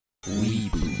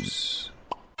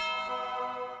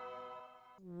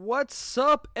What's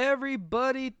up,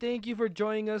 everybody? Thank you for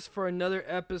joining us for another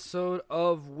episode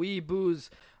of Weeboos.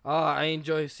 I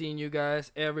enjoy seeing you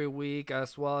guys every week,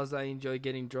 as well as I enjoy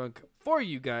getting drunk for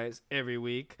you guys every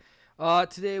week.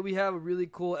 Today we have a really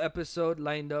cool episode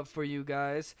lined up for you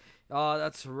guys.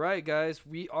 That's right, guys.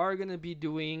 We are gonna be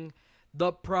doing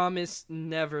The Promised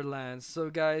Neverland. So,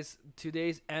 guys,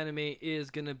 today's anime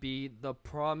is gonna be The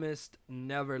Promised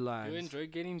Neverland. You enjoy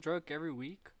getting drunk every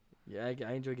week? Yeah,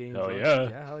 I enjoy getting Hell drunk. yeah.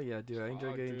 Yeah, hell yeah, dude. I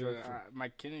enjoy getting drunk. My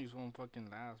kidneys won't fucking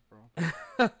last, bro.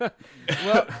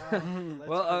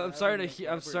 Well, I'm sorry to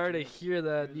hear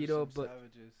that, but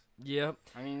Savages. yeah.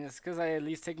 I mean, it's because I at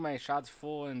least take my shots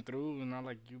full and through, and not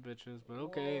like you bitches. But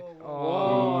okay. Oh,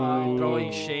 Whoa.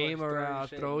 throwing shame Throwing around,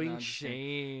 shame. throwing No, I'm just kidding.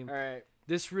 shame. All right.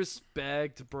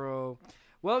 Disrespect, bro.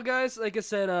 Well, guys, like I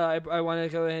said, I want to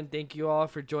go ahead and thank you all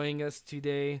for joining us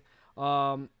today.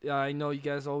 I know you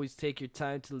guys always take your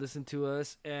time to listen to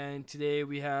us, and today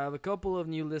we have a couple of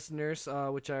new listeners,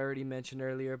 which I already mentioned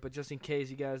earlier, but just in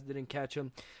case you guys didn't catch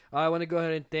them, I want to go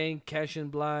ahead and thank Cash and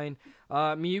Blind.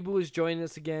 Miyubu is joining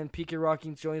us again. PK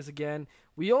Rocking's joining us again.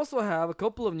 We also have a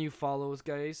couple of new follows,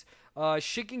 guys.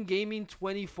 Chicken Gaming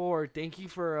 24, thank you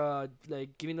for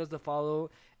giving us the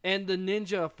follow. And the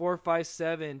Ninja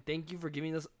 457, thank you for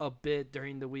giving us a bit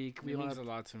during the week. It means a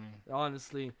lot to me.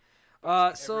 Honestly.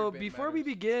 So Every bit before we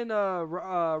matters. begin,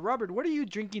 Robert, what are you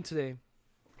drinking today?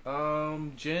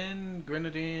 Gin,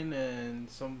 grenadine, and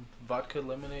some vodka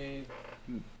lemonade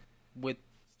with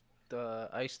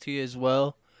iced tea as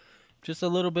well. Just a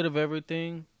little bit of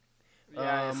everything.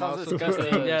 Yeah, it sounds also disgusting.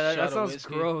 took a Yeah, that shot of sounds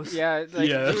whiskey. gross. Yeah, like,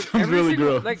 Yeah, that dude, sounds every really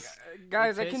single, gross. Like,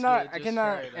 guys, It I tastes cannot, good, I just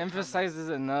cannot try it, I emphasize this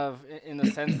enough in the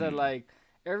sense that like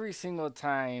every single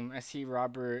time I see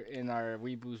Robert in our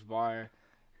Weeboos bar,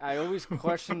 I always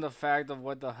question the fact of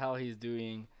what the hell he's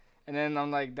doing, and then I'm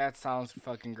like, that sounds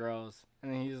fucking gross,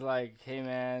 and then he's like, hey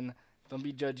man, don't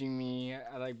be judging me.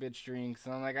 I like bitch drinks,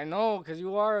 and I'm like, I know, cause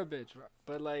you are a bitch,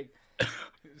 but like.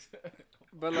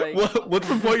 But like, What's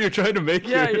the point you're trying to make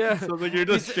Yeah, here? yeah. So like you're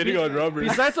just shitting on Robert.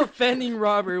 Besides offending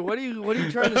Robert, what are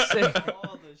you trying to say?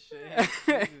 All the shit.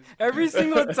 Jesus every Christ.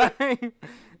 single time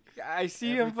I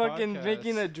see him Every fucking podcast.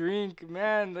 making a drink,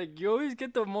 man, like you always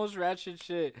get the most ratchet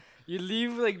shit. You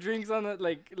leave like drinks on the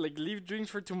like leave drinks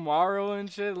for tomorrow and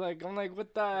shit. Like I'm like,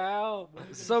 what the hell?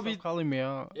 So Stop calling me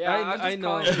out. Yeah, I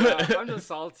know. calling you out. I'm just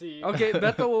salty. Okay,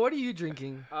 Beto, what are you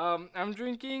drinking? I'm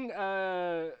drinking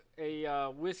a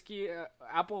whiskey,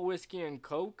 apple whiskey and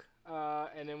Coke.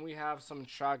 And then we have some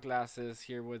shot glasses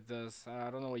here with us. I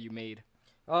don't know what you made.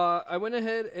 I went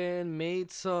ahead and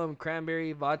made some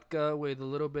cranberry vodka with a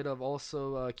little bit of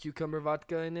also cucumber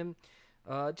vodka in them.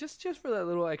 Just for that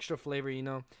little extra flavor, you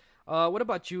know. What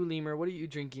about you, Lemur? What are you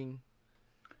drinking?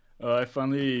 I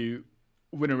finally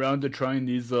went around to trying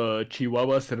these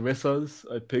Chihuahua cervezas.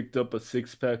 I picked up a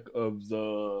 6-pack of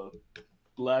the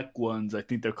black ones. I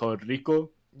think they're called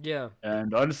Rico. Yeah.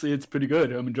 And honestly, it's pretty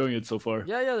good. I'm enjoying it so far.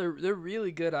 Yeah, they're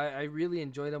really good. I really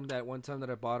enjoyed them that one time that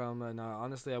I bought them, and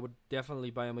honestly, I would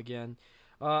definitely buy them again.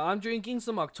 I'm drinking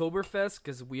some Oktoberfest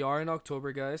because we are in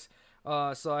October, guys.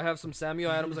 So I have some Samuel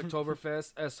Adams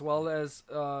Oktoberfest as well as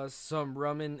some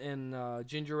rum and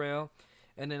ginger ale,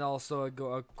 and then also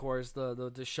of course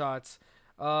the shots.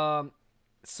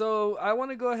 So I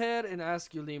want to go ahead and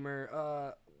ask you,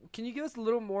 Lemur. Can you give us a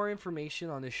little more information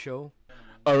on this show?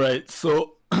 All right,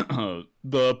 so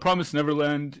The Promised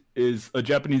Neverland is a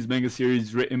Japanese manga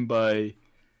series written by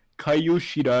Kaiyu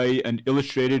Shirai and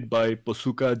illustrated by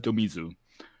Bosuka Domizu.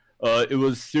 It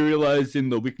was serialized in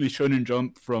the Weekly Shonen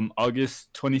Jump from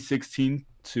August 2016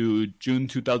 to June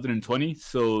 2020.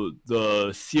 So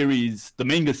the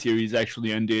manga series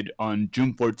actually ended on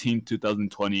June 14,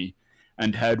 2020,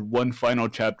 and had one final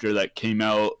chapter that came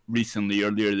out recently,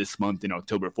 earlier this month in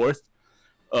October 4th.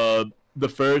 The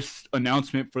first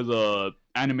announcement for the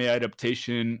anime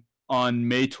adaptation on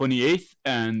May 28th,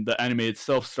 and the anime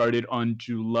itself started on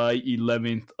July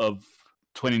 11th of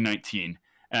 2019.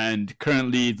 And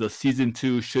currently, the season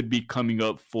 2 should be coming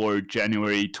up for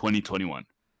January 2021.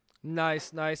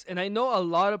 Nice. And I know a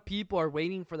lot of people are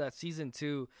waiting for that season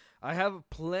 2. I have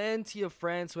plenty of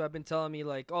friends who have been telling me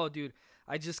like, oh, dude,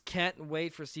 I just can't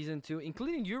wait for season 2,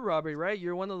 including you, Robert, right?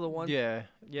 You're one of the ones. Yeah.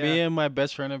 Yeah. Me and my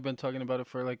best friend have been talking about it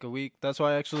for like a week. That's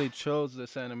why I actually chose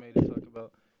this anime to talk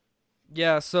about.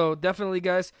 Yeah, so definitely,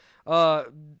 guys,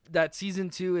 that season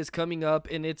 2 is coming up,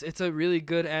 and it's a really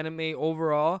good anime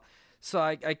overall. So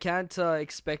I can't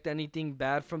expect anything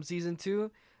bad from season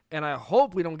 2, and I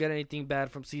hope we don't get anything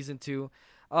bad from season 2.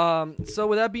 So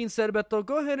with that being said, Beto,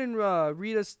 go ahead and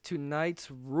read us tonight's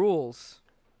rules.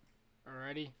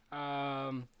 Alrighty.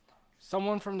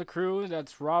 Someone from the crew,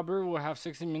 that's Robert, will have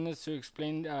 60 minutes to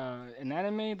explain an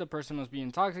anime. The person must be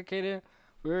intoxicated.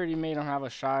 We already made him have a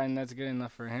shot, and that's good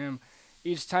enough for him.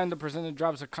 Each time the presenter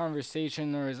drops a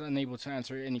conversation or is unable to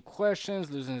answer any questions,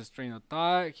 losing his train of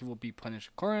thought, he will be punished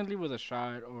accordingly with a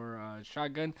shot or a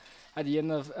shotgun. At the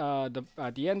end,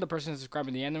 the person is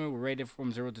describing the anime will rate it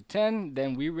from 0 to 10.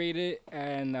 Then we rate it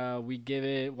and we give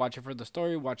it. Watch it for the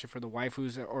story, watch it for the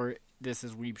waifus, or this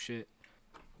is weeb shit.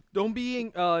 Don't be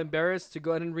embarrassed to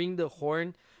go ahead and ring the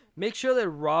horn. Make sure that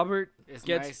Robert It's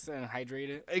gets nice and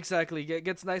hydrated. exactly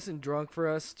gets nice and drunk for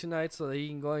us tonight, so that he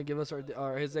can go and give us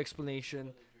his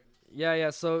explanation. Yeah.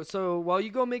 So while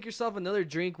you go make yourself another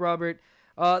drink, Robert,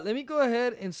 let me go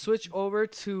ahead and switch over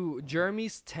to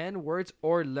Jeremy's 10 words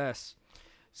or less.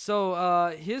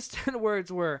 So his 10 words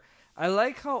were: I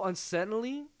like how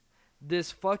unsettling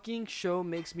this fucking show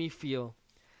makes me feel.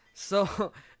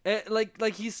 So,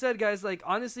 like he said, guys, like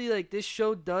honestly, like this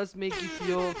show does make you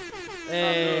feel.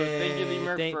 Thank you,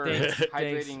 Lemur, for thanks.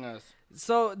 hydrating us.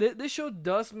 So this show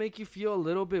does make you feel a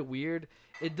little bit weird.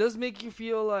 It does make you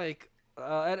feel like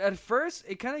at first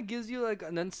it kind of gives you like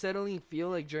an unsettling feel,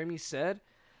 like Jeremy said,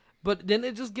 but then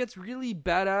it just gets really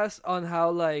badass on how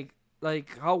like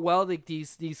how well like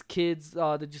these kids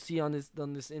that you see on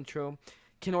this intro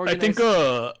can organize.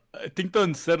 I think the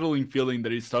unsettling feeling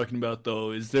that he's talking about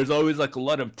though is there's always like a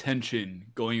lot of tension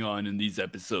going on in these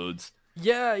episodes.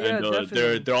 Yeah, And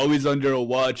definitely. they're always under a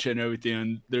watch and everything,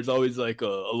 and there's always like a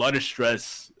lot of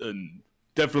stress and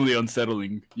definitely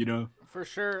unsettling, you know. For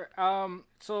sure.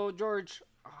 So George,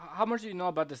 how much do you know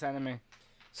about this anime?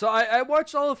 So I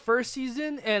watched all the first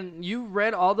season, and you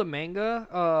read all the manga.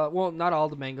 Well, not all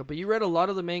the manga, but you read a lot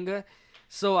of the manga.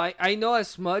 So I know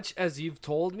as much as you've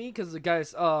told me, because the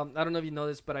guys, I don't know if you know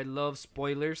this, but I love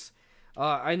spoilers.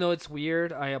 I know it's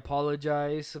weird. I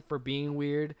apologize for being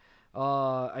weird.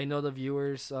 I know the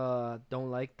viewers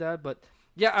don't like that, but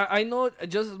yeah, I know it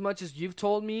just as much as you've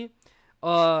told me.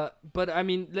 But I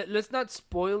mean, let's not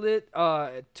spoil it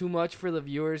too much for the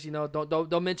viewers. You know,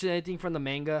 don't mention anything from the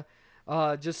manga.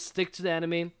 Just stick to the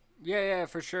anime. Yeah,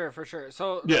 for sure.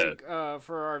 So, Yeah. like,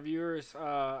 for our viewers,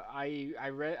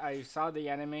 I saw the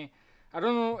anime. I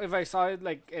don't know if I saw it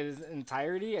like in its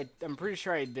entirety. I'm pretty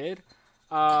sure I did.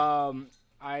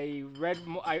 I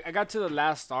got to the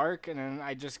last arc and then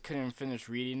I just couldn't finish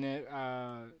reading it.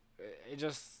 It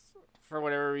just, for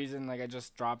whatever reason, like I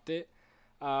just dropped it.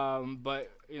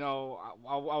 But you know,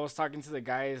 I was talking to the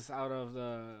guys out of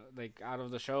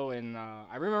the show, and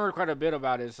I remember quite a bit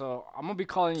about it. So I'm gonna be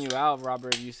calling you out,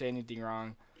 Robert, if you say anything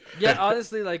wrong. Yeah,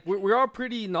 honestly, like we're all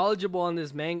pretty knowledgeable on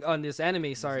this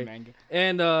anime. Sorry, Manga.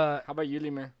 and How about you,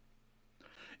 Lemur?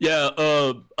 Yeah,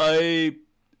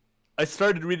 I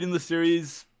started reading the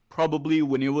series probably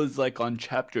when it was like on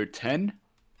chapter 10.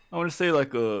 I want to say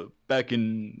like back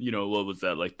in, you know, what was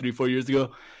that, like 3-4 years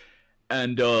ago.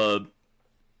 And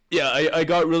yeah, I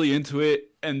got really into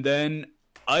it, and then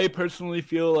I personally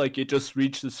feel like it just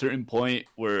reached a certain point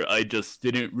where I just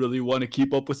didn't really want to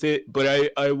keep up with it.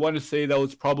 But I want to say that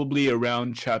was probably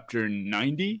around chapter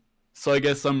 90. So I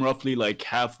guess I'm roughly like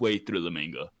halfway through the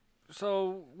manga.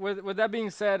 So with that being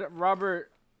said,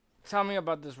 Robert, tell me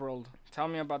about this world. Tell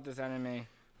me about this anime.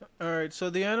 All right, so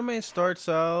the anime starts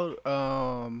out.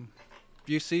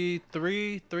 You see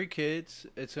three kids.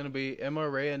 It's gonna be Emma,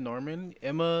 Ray, and Norman.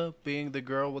 Emma being the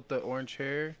girl with the orange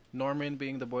hair, Norman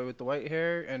being the boy with the white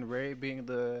hair, and Ray being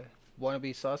the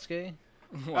wannabe Sasuke.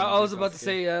 I was about to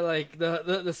say like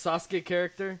the Sasuke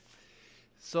character.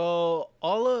 So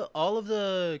all of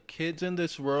the kids in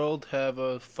this world have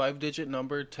a 5-digit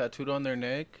number tattooed on their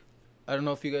neck. I don't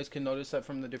know if you guys can notice that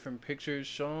from the different pictures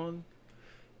shown.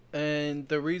 And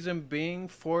the reason being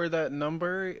for that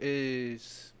number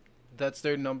is that's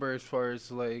their number as far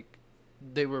as like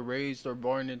they were raised or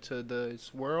born into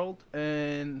this world.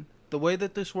 And the way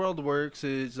that this world works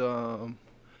is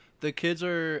the kids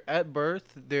are at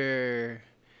birth, they're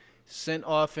sent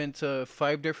off into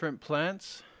 5 different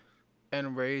plants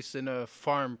and raised in a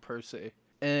farm per se.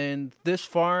 And this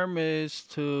farm is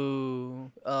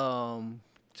to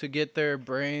get their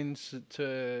brains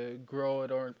to grow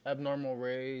at abnormal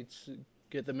rates,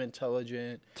 get them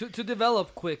intelligent. To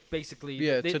develop quick, basically.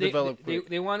 Yeah, develop quick.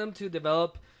 They want them to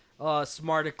develop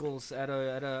smarticles at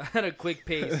a quick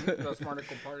pace. The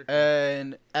smarticle particle.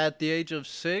 And at the age of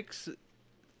 6,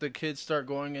 the kids start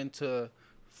going into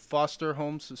foster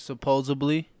homes,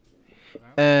 supposedly.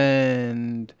 Wow.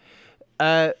 And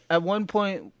at one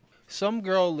point, some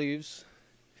girl leaves.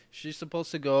 She's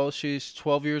supposed to go. She's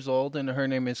 12 years old, and her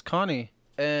name is Connie.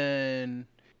 And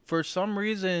for some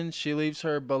reason, she leaves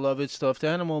her beloved stuffed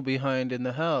animal behind in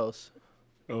the house.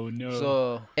 Oh no.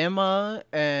 So Emma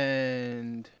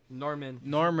and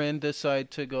Norman.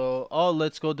 decide to go, oh,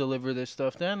 let's go deliver this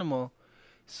stuffed animal.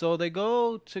 So they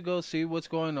go to go see what's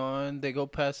going on. They go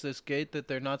past this gate that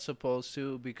they're not supposed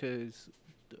to because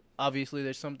obviously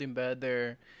there's something bad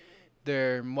there.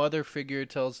 Their mother figure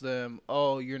tells them,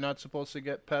 oh, you're not supposed to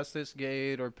get past this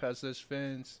gate or past this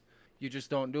fence. You just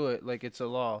don't do it. Like, it's a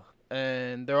law.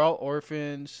 And they're all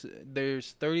orphans.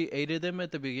 There's 38 of them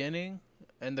at the beginning,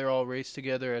 and they're all raised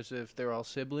together as if they're all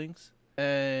siblings.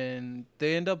 And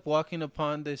they end up walking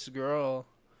upon this girl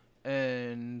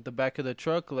in the back of the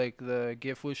truck, like the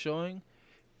GIF was showing,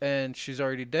 and she's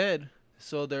already dead.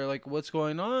 So they're like, "What's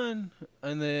going on?"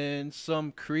 And then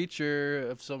some creature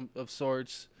of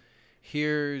sorts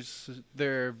hears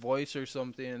their voice or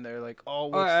something, and they're like, "Oh,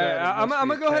 what's that?" I'm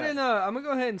gonna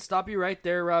go ahead and stop you right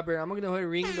there, Robert. I'm gonna go ahead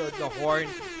and ring the horn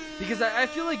because I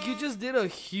feel like you just did a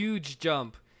huge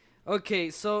jump. Okay,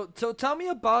 so tell me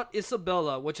about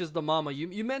Isabella, which is the mama.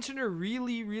 You mentioned her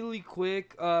really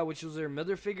quick, which was her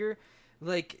mother figure.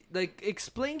 Like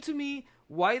explain to me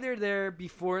why they're there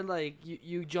before like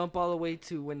you jump all the way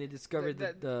to when they discovered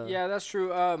the Yeah, that's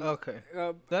true. Okay,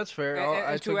 that's fair.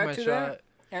 I took my shot.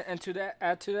 And to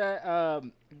that,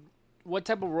 what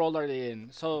type of role are they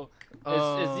in? So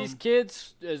is these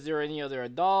kids? Is there any other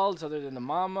adults other than the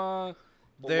mama?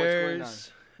 What's going on?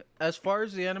 As far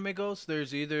as the anime goes,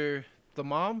 there's either the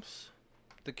moms,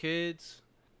 the kids,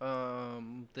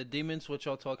 the demons, which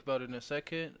I'll talk about in a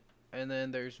second, and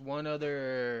then there's one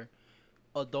other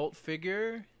adult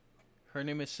figure. Her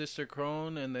name is Sister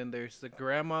Crone, and then there's the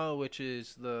grandma, which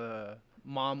is the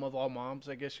mom of all moms,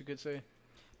 I guess you could say.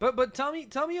 But tell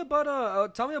me about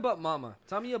Mama.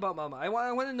 Tell me about Mama. I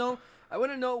want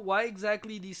to know why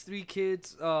exactly these three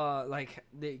kids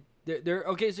they're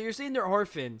okay. So you're saying they're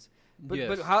orphans. But Yes.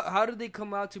 but how did they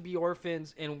come out to be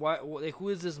orphans, and why? Like, who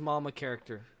is this mama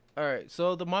character? All right,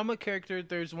 so the mama character,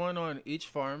 there's one on each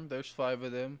farm. There's 5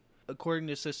 of them. According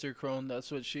to Sister Crone,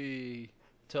 that's what she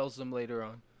tells them later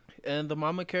on. And the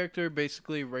mama character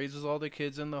basically raises all the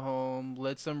kids in the home,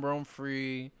 lets them roam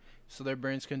free, so their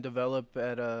brains can develop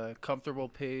at a comfortable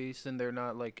pace, and they're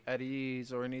not like at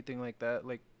ease or anything like that.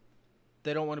 Like,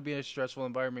 they don't want to be in a stressful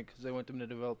environment because they want them to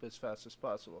develop as fast as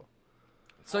possible.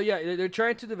 So yeah, they're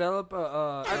trying to develop.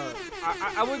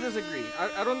 I would disagree.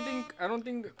 I don't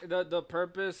think the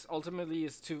purpose ultimately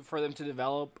is for them to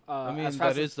develop. I mean, as that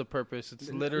fast is the purpose.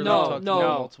 It's literally No, talked no.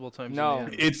 about multiple times. No. In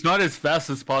the anime. It's not as fast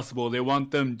as possible. They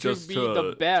want them To just be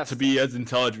the best. to be as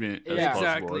intelligent as Yeah.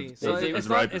 possible, Exactly. as, So as, it's as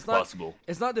not- ripe it's as not- possible.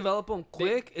 It's not develop them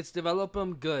quick. It's develop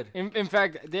them good. In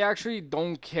fact, they actually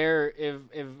don't care if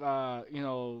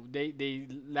they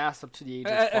last up to the age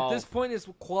of 12. At this point, it's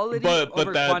quality But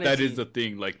over that quantity. is the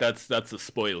thing. Like that's the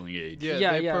spoiling age.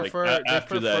 Yeah, they yeah. prefer, Like, they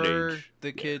after that prefer age.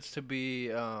 the kids to be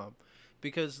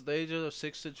because the age of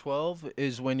 6 to 12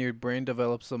 is when your brain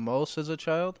develops the most as a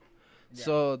child. Yeah.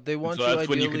 So they want So you that's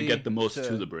when you can ideally get the most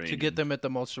to the brain. to get them at the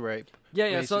most ripe.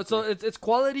 Yeah. So basically. it's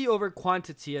quality over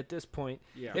quantity at this point.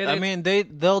 Yeah. And I it's-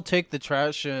 mean, they'll take the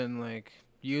trash and like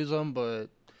use them, but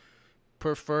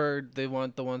preferred they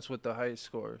want the ones with the highest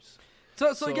scores.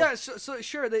 So yeah. So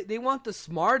sure, they want the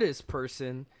smartest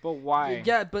person. But why?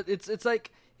 Yeah, but it's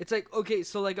like okay,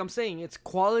 so like I'm saying, it's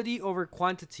quality over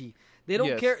quantity. They don't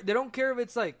Yes. care. They don't care if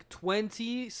it's like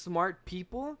 20 smart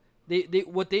people. They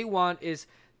what they want is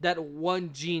that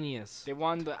one genius. They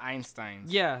want the Einsteins.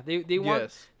 Yeah, they want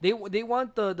Yes. they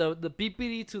want the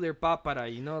pipiri to their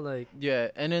papara. You know, like Yeah,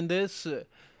 and in this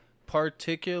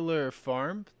particular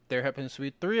farm, there happens to be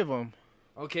 3 of them.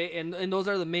 okay, and those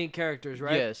are the main characters,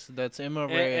 right? Yes, that's Emma,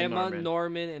 Ray, and Emma,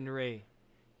 Norman. and Ray.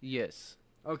 Yes.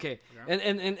 Okay, Yeah.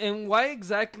 and why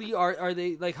exactly are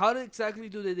they like? How exactly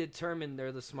do they determine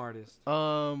they're the smartest?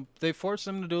 They force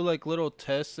them to do like little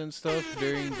tests and stuff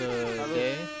during the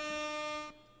day.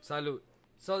 Salute.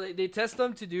 So they test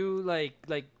them to do like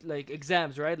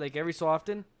exams, right? Like every so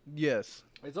often. Yes.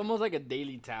 It's almost like a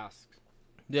daily task.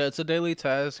 Yeah, it's a daily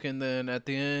task, and then at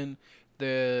the end,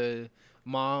 the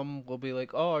mom will be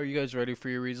like, "Oh, are you guys ready for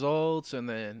your results?" And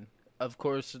then, of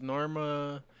course,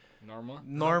 Norman, Norma.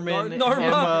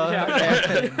 Emma,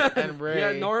 Yeah. and Ray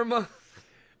Yeah, Norma.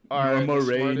 are Norma the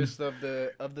Rain. smartest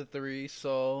of the 3.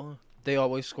 So they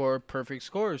always score perfect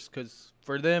scores because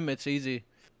for them it's easy.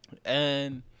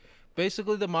 And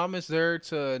basically, the mom is there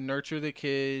to nurture the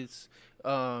kids,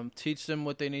 teach them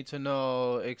what they need to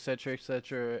know,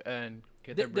 etc., and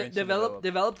get their brains to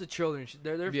Develop the children.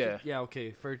 They're Yeah.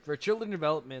 Okay. For children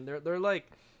development, they're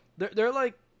like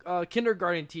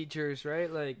kindergarten teachers,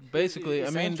 right? Like Basically,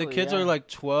 I mean, the Essentially, kids yeah. are like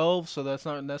 12, so that's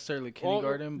not necessarily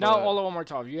kindergarten. Now but all of them are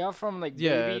 12. You have from like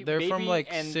yeah, baby, they're from baby like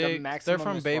and 6. the They're maximum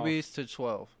from is 12. babies to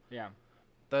 12. Yeah.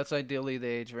 That's ideally the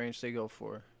age range they go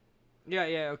for. Yeah,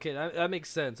 yeah, okay, that makes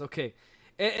sense. Okay,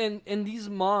 and these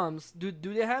moms, do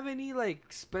they have any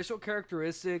like special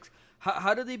characteristics?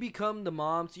 How do they become the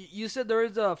moms? You said there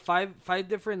is five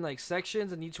different like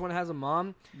sections, and each one has a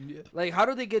mom. Yeah. Like, how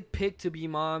do they get picked to be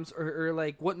moms, or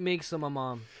like what makes them a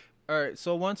mom? All right.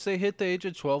 So once they hit the age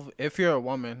of 12, if you're a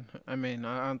woman, I mean,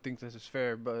 I don't think this is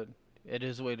fair, but it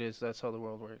is what it is. That's how the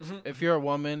world works. Mhm. If you're a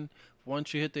woman,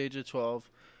 once you hit the age of 12,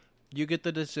 you get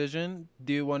the decision: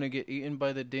 do you want to get eaten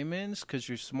by the demons because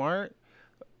you're smart,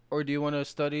 or do you want to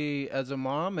study as a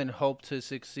mom and hope to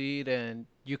succeed and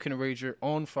you can raise your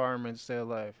own farm and stay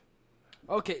alive?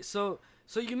 Okay, so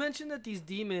you mentioned that these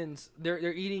demons they're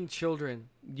eating children.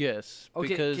 Yes, Okay,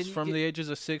 because can you from get- the ages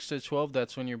of 6 to 12,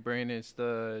 that's when your brain is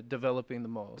developing the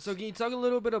most. So can you talk a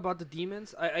little bit about the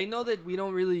demons? I know that we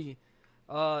don't really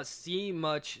see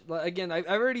much. Like, again, I've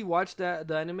already watched the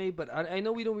anime, but I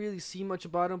know we don't really see much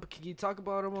about them. But can you talk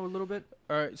about them a little bit?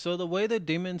 All right, so the way the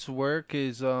demons work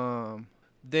is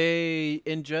they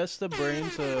ingest the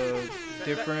brains of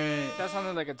different. That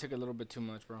sounded like it took a little bit too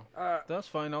much, bro. That's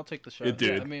fine. I'll take the shot. It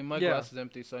did. I mean, my Yeah. glass is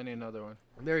empty, so I need another one.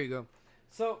 There you go.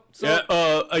 So Yeah,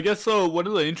 I guess so. One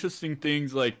of the interesting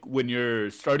things, like when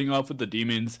you're starting off with the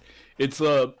demons, it's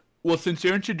well, since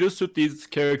you're introduced with these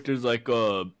characters like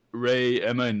Ray,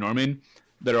 Emma, and Norman,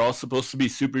 that are all supposed to be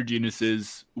super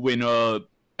geniuses. When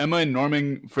Emma and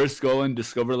Norman first go and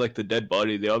discover like the dead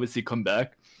body, they obviously come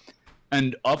back,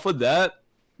 and off of that,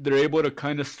 they're able to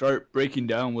kind of start breaking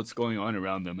down what's going on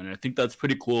around them, and I think that's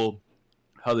pretty cool.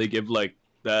 How they give like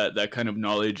that kind of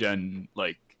knowledge and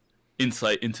like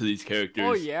insight into these characters.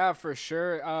 Oh yeah, for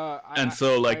sure. And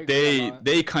so I like agree a lot.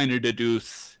 they kind of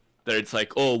deduce that it's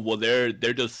like, oh well, they're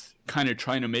just kind of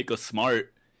trying to make us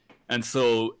smart, and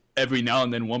so every now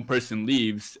and then one person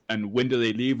leaves, and when do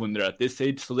they leave? When they're at this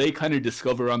age, so they kind of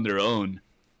discover on their own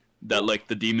that like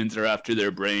the demons are after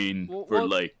their brain for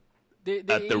like They at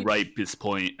the age- ripest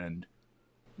point, and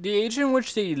The age in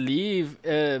which they leave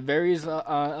varies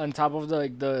on top of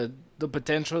the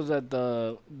potential that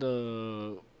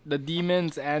the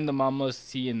demons and the mamas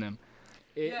see in them.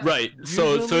 Yeah. right.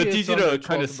 So Usually it's it's easy on to their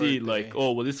kind of 12th see birthday. like,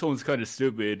 oh well, this one's kind of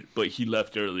stupid, but he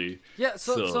left early. yeah,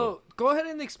 so So- go ahead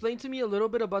and explain to me a little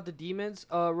bit about the demons,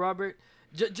 Robert.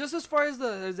 Just as far as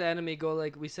the anime go,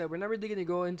 like we said, we're not really gonna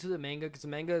go into the manga because the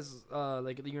manga is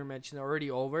like you were mentioning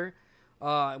already over.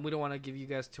 And we don't want to give you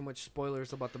guys too much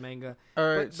spoilers about the manga. All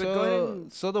right, But go ahead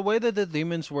and- so the way that the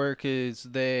demons work is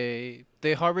they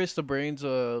harvest the brains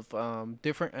of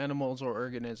different animals or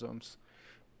organisms,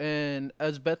 and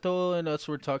as Beto and us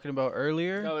were talking about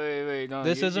earlier, No, wait, no.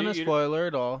 this isn't a spoiler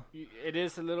at all. It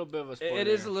is a little bit of a spoiler. It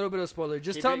is a little bit of spoiler.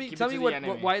 Just Keep tell it- me, keep tell it me to the what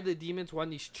anime. why the demons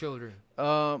want these children.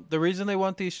 The reason they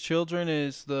want these children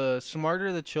is the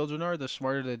smarter the children are, the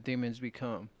smarter the demons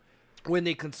become. When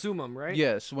they consume them, right?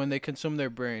 Yes, when they consume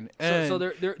their brain. So, And so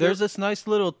they're there's this nice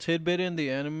little tidbit in the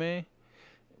anime.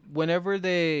 Whenever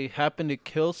they happen to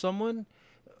kill someone,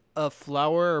 a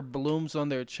flower blooms on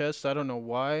their chest. I don't know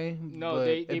why. No, but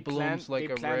they it blooms plant, like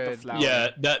they a plant the red. flower. Yeah,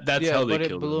 that's Yeah, how they but it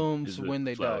kill blooms them, is with when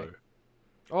they die. flower.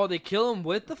 Oh, they kill them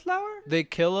with the flower? They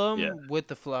kill them Yeah. with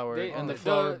the flower, They- and the the-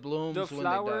 flower blooms The when they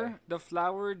flower, die. the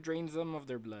flower drains them of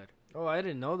their blood. Oh, I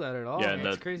didn't know that at all. Yeah,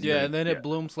 That's that- crazy. Yeah, and then Yeah. it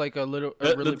blooms like a little,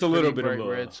 That- really that's a little pretty bit of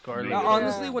bright a red scarlet. negative. Now,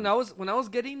 honestly, Yeah. when I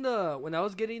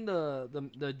was getting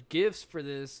the gifts for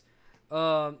this,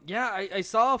 yeah, I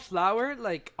saw a flower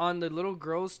like on the little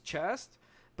girl's chest,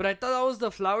 but I thought that was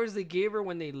the flowers they gave her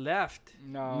when they left.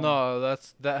 No,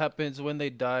 that happens when they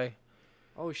die.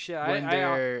 Oh shit! When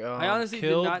they're I honestly did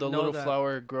killed, not the know little that.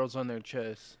 flower grows on their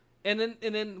chest. And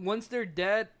then once they're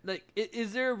dead, like,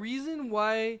 is there a reason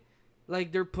why,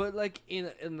 like, they're put like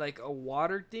in like a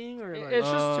water thing or like? It's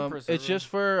just to preserve It's just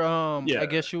for Yeah. I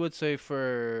guess you would say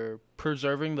for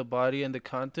preserving the body and the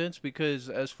contents, because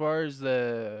as far as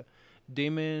the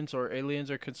demons or aliens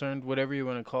are concerned, whatever you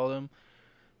want to call them,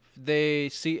 they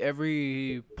see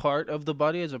every part of the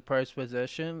body as a prized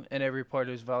possession, and every part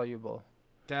is valuable.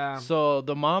 Damn. So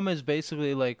the mom is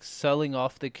basically like selling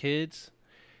off the kids,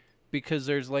 because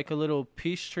there's like a little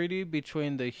peace treaty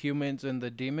between the humans and the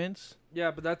demons.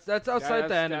 Yeah, but that's outside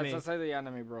the anime. That's outside the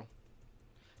anime, bro.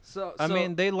 So I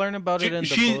mean, they learn about it in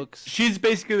the books. She's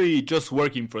basically just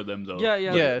working for them though. yeah.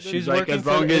 Yeah, the- she's like working as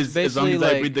for long the- it's as long basically as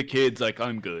I like- breed the kids, like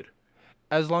I'm good.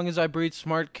 As long as I breed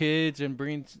smart kids and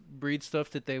breed stuff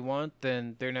that they want,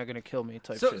 then they're not gonna kill me.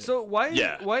 Type So shit. so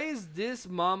Yeah. why is this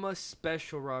mama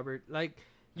special, Robert? Like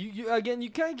you again, you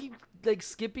kind of keep like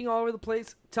skipping all over the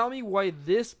place. Tell me why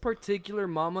this particular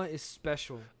mama is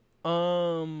special.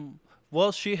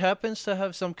 Well, she happens to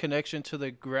have some connection to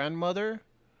the grandmother,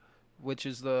 which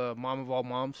is the mom of all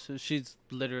moms. So she's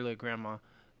literally a grandma.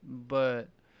 but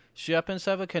she happens to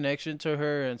have a connection to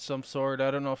her in some sort.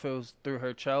 I don't know if it was through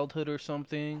her childhood or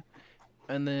something.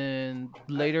 And then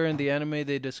later in the anime,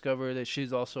 they discover that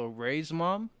she's also Rei's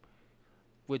mom,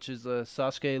 which is a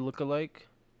Sasuke lookalike.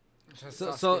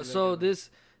 So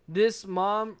this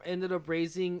mom ended up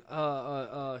raising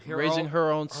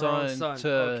Her own son to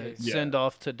Okay. send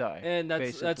off to die. And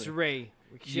that's basically. Rei.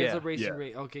 She ends Yeah. up raising Yeah.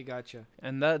 Rei. Okay, gotcha.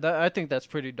 And that I think that's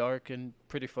pretty dark and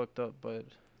pretty fucked up, but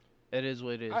it is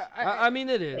what it is. I mean,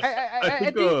 it is. I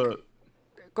think.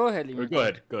 Go ahead, Or Lima. go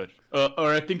ahead.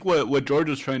 Or I think what George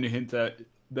was trying to hint at,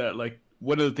 that like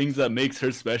one of the things that makes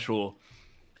her special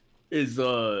is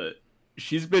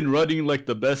she's been running like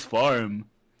the best farm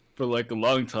for like a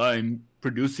long time,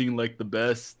 producing like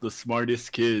the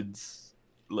smartest kids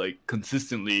like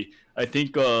consistently. I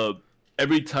think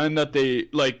every time that they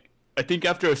like, I think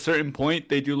after a certain point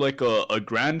they do like a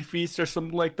grand feast or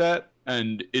something like that,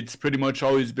 and it's pretty much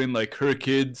always been like her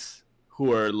kids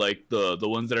who are like the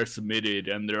ones that are submitted,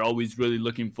 and they're always really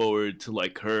looking forward to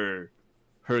like her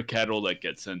cattle that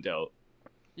gets sent out.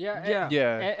 Yeah.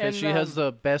 Yeah, and because she has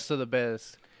the best of the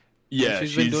best. Yeah,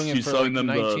 She's been doing it she's for, selling like,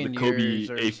 them the 19 Kobe years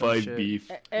or some A5 shit.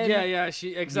 beef. Yeah,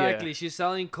 she's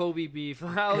selling Kobe beef.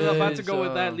 I was about to go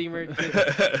with that, Lemur.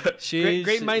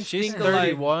 Great minds She's think alike.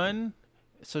 31,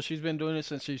 so she's been doing it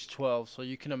since she's 12. So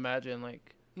you can imagine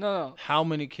like No. how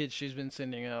many kids she's been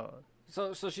sending out.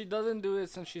 So she doesn't do it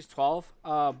since she's 12.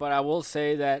 But I will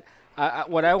say that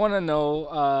what I want to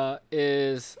know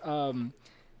is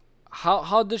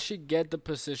how does she get the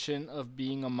position of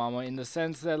being a mama, in the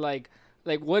sense that like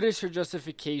what is her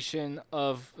justification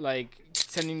of like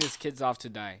sending these kids off to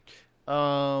die?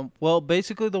 Well,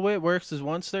 basically the way it works is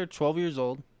once they're 12 years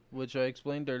old, which I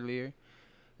explained earlier,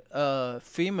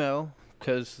 female,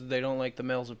 because they don't like the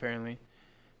males apparently.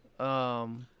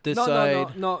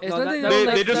 Decide. No. It's not that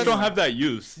They just that's- don't have that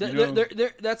use. You know?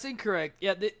 That's incorrect.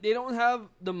 Yeah, they don't have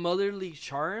the motherly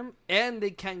charm, and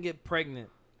they can't get pregnant.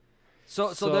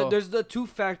 So there's the two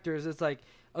factors. It's like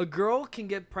a girl can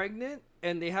get pregnant,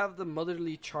 and they have the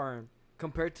motherly charm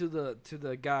compared to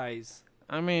the guys.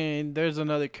 I mean, there's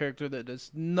another character that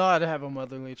does not have a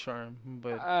motherly charm,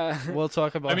 but we'll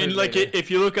talk about. I mean, her like later.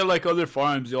 if you look at like other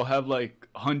farms, you'll have like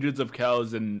hundreds of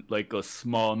cows and like a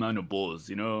small amount of bulls.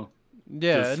 You know.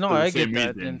 Yeah, just no, for the I get same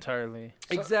that reason. entirely.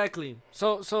 Exactly.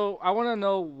 So I want to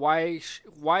know why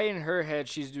in her head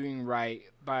she's doing right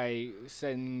by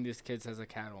sending these kids as a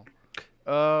cattle.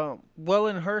 Well,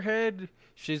 in her head,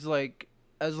 she's like,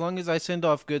 as long as I send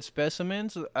off good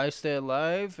specimens, I stay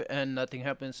alive and nothing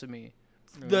happens to me.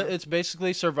 It's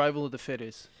basically survival of the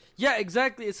fittest. Yeah,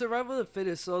 exactly. It's survival of the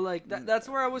fittest. So like that's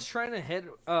where I was trying to head.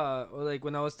 Like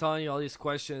when I was telling you all these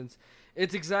questions,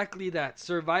 it's exactly that,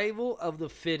 survival of the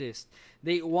fittest.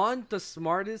 They want the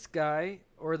smartest guy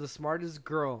or the smartest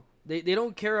girl. They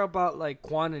don't care about like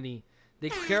quantity. They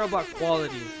care about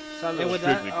quality. And with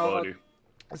that, Strictly quality.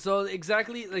 so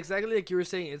exactly like you were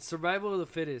saying, it's survival of the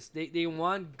fittest. They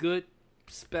want good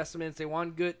specimens. They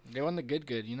want good. They want the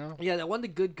good, you know. Yeah, they want the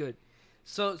good.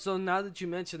 So now that you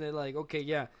mention it, like, okay,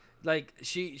 yeah, like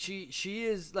she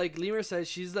is, like Lemur says,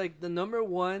 she's like the number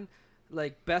one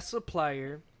like best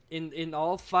supplier in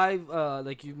all five,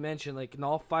 like you mentioned, like in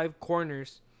all five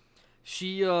corners.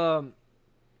 She's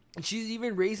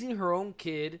even raising her own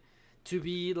kid to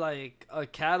be like a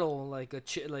cattle, like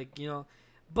like, you know.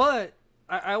 But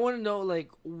I want to know, like,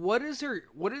 what is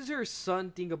her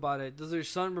son think about it? Does her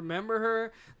son remember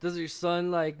her? Does her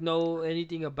son like know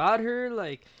anything about her?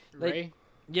 Like Rei?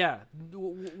 yeah.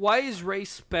 Why is Rei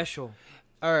special?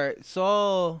 All right,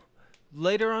 so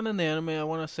later on in the anime, I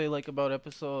want to say like about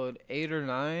episode 8 or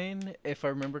 9, if I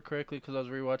remember correctly, because I was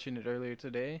rewatching it earlier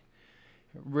today.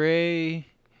 Rei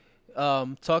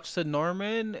talks to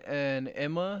Norman and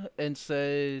Emma and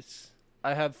says,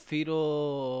 I have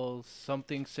fetal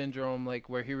something syndrome, like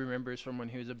where he remembers from when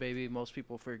he was a baby. Most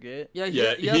people forget. Yeah,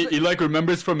 Yeah, he has, he like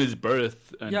remembers from his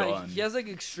birth and yeah, on. he has like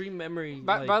extreme memory.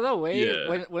 By like, the way,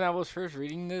 Yeah. when I was first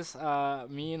reading this,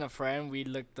 me and a friend, we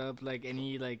looked up like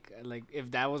any like if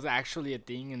that was actually a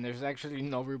thing, and there's actually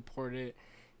no reported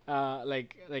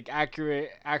like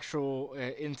accurate actual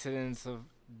incidents of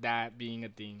that being a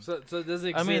thing. so it doesn't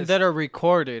exist. I mean, that are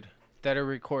recorded.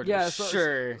 yeah,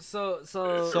 Sure. So as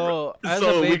a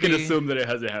So baby, we can assume that it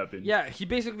hasn't happened. yeah, he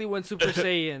basically went Super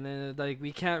Saiyan, and like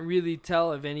we can't really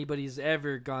tell if anybody's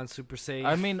ever gone Super Saiyan.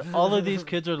 I mean, all of these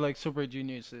kids are like super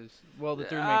geniuses. Well, the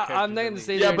three main characters. I'm not at gonna least.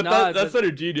 say Yeah, they're but not. that's but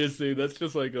not a genius thing. That's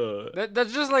just like a.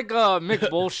 That's just like Mick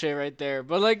bullshit right there.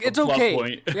 But like it's plot okay.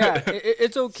 point. Yeah,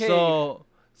 it's okay.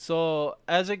 So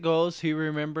as it goes, he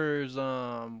remembers.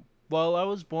 While I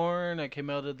was born, I came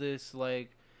out of this like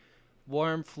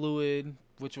warm fluid,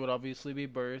 which would obviously be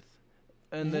birth.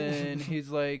 And then he's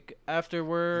like, The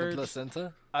afterwards,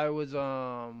 placenta. I was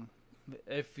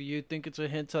if you think it's a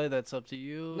hentai, that's up to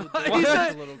you. He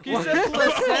said- A little he said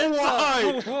placenta.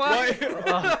 Why?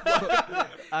 What?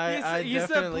 I He said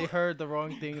definitely heard the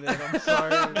wrong thing there. I'm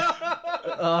sorry.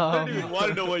 I didn't even want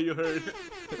to know what you heard.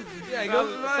 Yeah,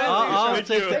 go. I'll Thank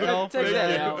take you. the L. Take for that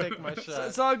it. out. I'll take my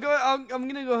shot. So I'm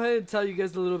gonna go ahead and tell you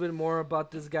guys a little bit more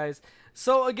about this, guys.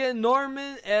 So again,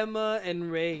 Norman, Emma,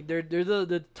 and Ray, they're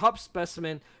the top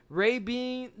specimen. Ray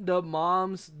being the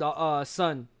mom's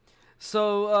son.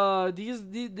 So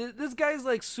this guy's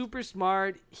like super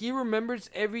smart. He remembers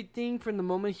everything from the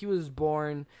moment he was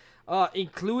born,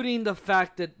 including the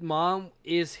fact that mom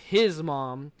is his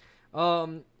mom.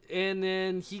 And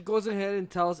then he goes ahead and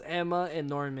tells Emma and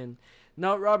Norman.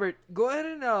 Now, Robert, go ahead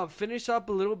and finish up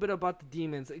a little bit about the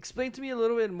demons. Explain to me a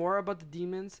little bit more about the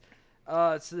demons,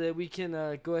 so that we can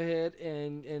go ahead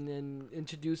and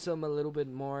introduce them a little bit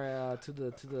more to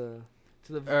the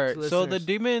All right. So the listeners.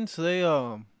 demons,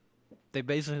 they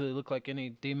basically look like any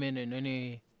demon in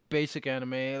any basic anime.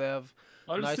 They have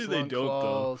Honestly, nice they long don't, though.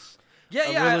 claws. yeah,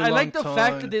 a yeah, really I like the long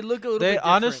fact tongue. that they look a little They bit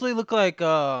different. honestly look like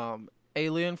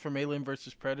Alien from Alien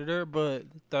versus Predator, but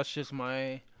that's just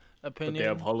my opinion. But they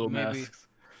have hollow Maybe. masks.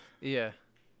 Yeah,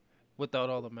 without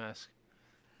all the mask.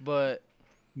 But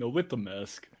No, with the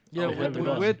mask. yeah, They have it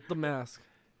on. with the mask.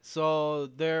 so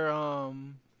they're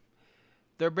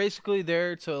basically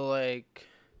there to like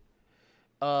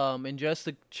ingest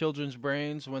the children's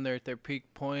brains when they're at their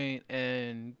peak point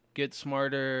and get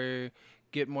smarter,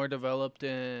 get more developed,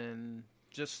 and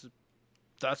just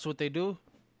that's what they do.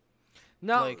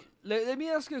 Now, Like- let me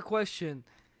ask you a question.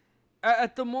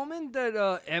 At the moment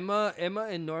that Emma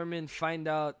and Norman find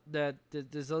out that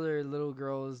this other little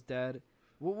girl is dead,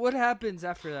 what happens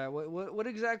after that? What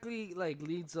exactly like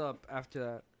leads up after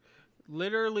that?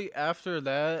 Literally after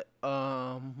that,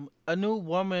 a new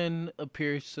woman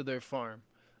appears to their farm,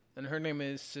 and her name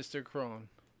is Sister Crone.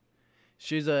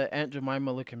 She's a Aunt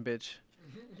Jemima looking bitch.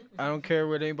 I don't care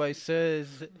what anybody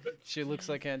says. She looks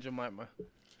like Aunt Jemima,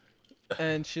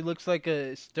 and she looks like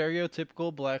a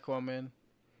stereotypical black woman.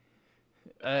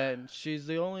 And she's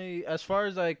the only, as far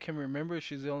as I can remember,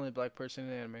 she's the only black person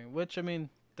in anime. Which, I mean,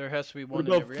 there has to be one in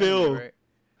about every Phil? anime, right?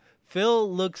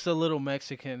 Phil looks a little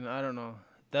Mexican. I don't know.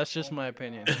 That's just my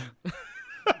opinion. Me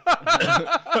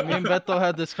and Beto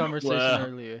had this conversation Wow.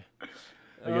 earlier.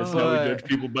 I guess now we But- judge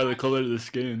people by the color of the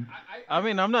skin. I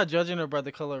mean, I'm not judging her by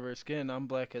the color of her skin. I'm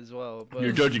black as well. But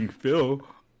You're judging Phil.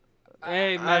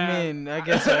 Hey, I mean, I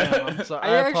guess I am. I'm sorry.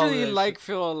 I actually apologize. like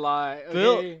Phil a lot.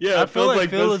 Phil. Okay? Yeah, I feel Phil's like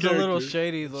Phil best is a little character.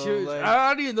 shady though. shoot, Like, I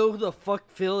don't even know who the fuck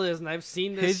Phil is, and I've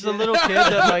seen this. he's a shit. little kid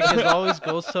that like is always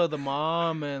goes to the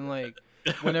mom, and like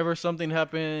whenever something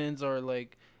happens or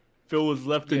like Phil was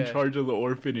left in Yeah. charge of the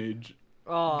orphanage,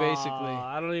 Aw, basically.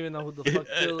 I don't even know who the fuck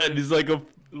Phil and is. he's like a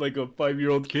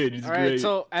 5-year-old kid. He's All right, great.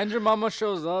 so Andrew Mama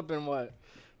shows up and what?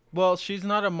 well, she's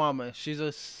not a mama. She's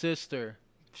a sister.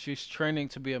 She's training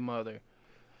to be a mother.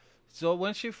 So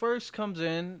when she first comes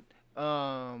in,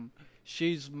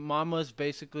 she's mama's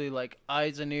basically like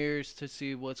eyes and ears to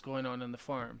see what's going on in the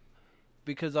farm,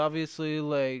 because obviously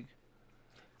like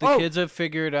the Oh. kids have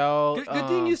figured out. Good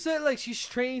thing you said like she's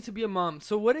training to be a mom.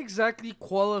 So what exactly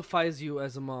qualifies you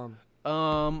as a mom?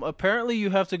 Apparently you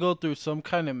have to go through some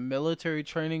kind of military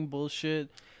training bullshit.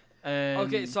 And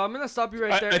Okay, so I'm gonna stop you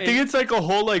right I there. think it's like a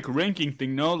whole like ranking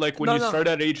thing, no? Like when No, you no. start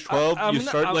at age 12, I'm you gonna-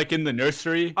 start I'm- like in the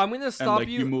nursery, I'm gonna and stop like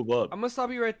you move up. I'm gonna stop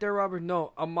you right there, Robert.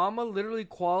 No, a mama literally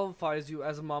qualifies you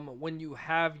as a mama when you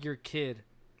have your kid.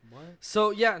 What? So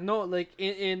yeah, no, like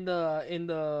in the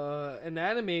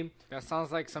anime, That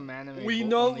sounds like some anime. we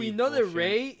know that bullshit.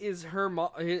 Ray is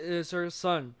her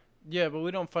son. yeah, but we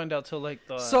don't find out till like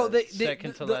the So they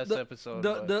second to last episode.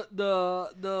 but-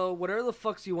 The whatever the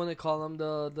fucks you want to call them,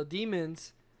 the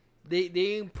demons,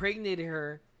 they impregnated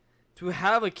her to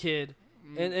have a kid,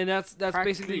 and that's basically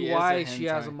Practically is why a she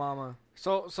has a hentai. mama.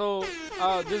 So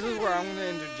this is where I'm gonna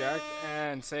interject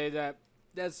and say that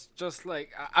that's just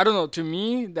like I don't know. To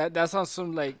me, that sounds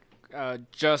some like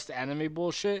just anime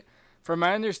bullshit. From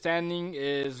my understanding,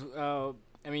 is I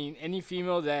mean any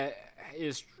female that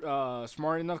is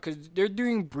smart enough, because they're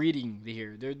doing breeding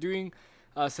here. They're doing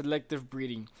selective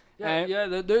breeding. Yeah, And-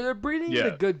 yeah, they're breeding Yeah.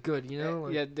 the good, you know.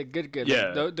 Like, yeah, the good,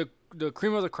 Yeah. the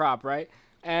cream of the crop, right?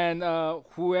 And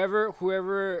whoever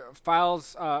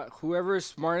files, whoever is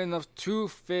smart enough to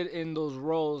fit in those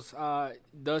roles,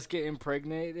 does get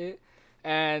impregnated,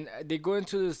 and they go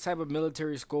into this type of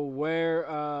military school where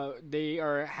they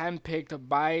are handpicked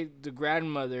by the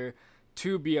grandmother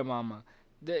to be a mama.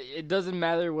 it doesn't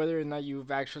matter whether or not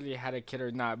you've actually had a kid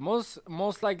or not. Most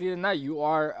likely than not, you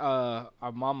are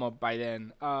a mama by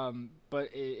then. But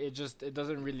it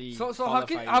doesn't really. So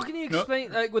qualify how can you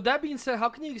explain like with that being said, how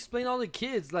can you explain all the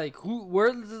kids? Like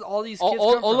where does all these kids come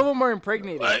all from? of them are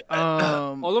impregnated.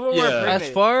 All of them yeah. are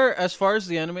impregnated. As far as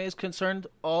the anime is concerned,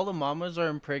 all the mamas are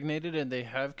impregnated and they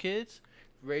have kids.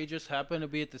 Ray just happened to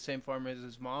be at the same farm as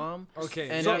his mom. Okay,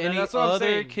 And so any that's what I'm other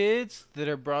saying. kids that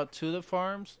are brought to the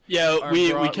farms, Yeah, are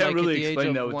we brought, can't like, really at the age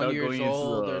explain that of without 1 years going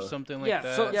old into or something like Yeah,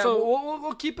 that. so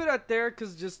we'll keep it at there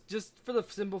because just for the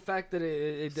simple fact that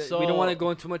we don't want to go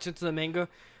in too much into the manga.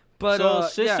 But so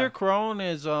Sister yeah. Crone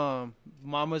is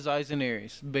Mama's eyes and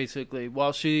ears, basically.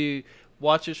 While she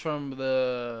watches from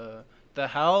the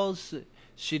house,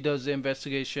 she does the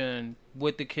investigation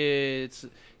with the kids,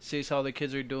 sees how the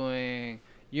kids are doing.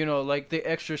 You know, like the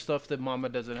extra stuff that Mama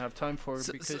doesn't have time for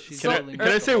because she's dealing Can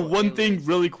I with say the whole one thing aliens.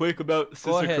 really quick about Go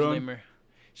Sister ahead, Crone? Lemur.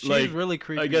 She's Like, really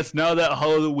creepy. I guess now that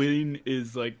Halloween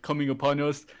is like coming upon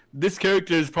us, this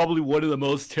character is probably one of the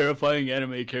most terrifying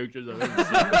anime characters I've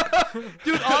ever seen.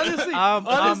 Dude, honestly, I'm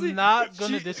not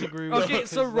gonna disagree with Okay, you,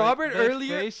 so 'cause, Robert, the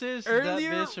earlier- faces earlier-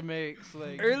 that bitch makes,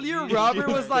 like, Earlier, Jesus Robert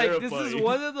was Christ. like, "This is Terrifying.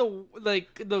 one of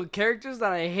the characters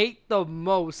that I hate the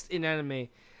most in anime."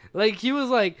 Like he was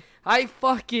like, "I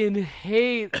fucking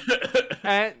hate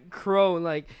Aunt Crone.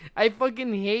 Like I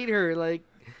fucking hate her." Like,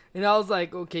 and I was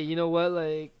like, "Okay, you know what?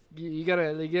 Like you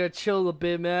gotta chill a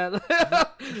bit, man."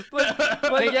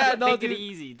 but yeah, no, take dude. it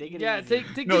easy. Take it Yeah, easy.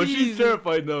 take No, it she's easy.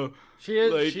 terrified though. She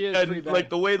is. Like, She is and pretty bad. like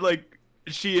the way like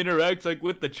she interacts like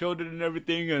with the children and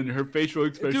everything, and her facial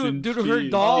expression. Dude, her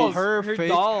dolls, her her face-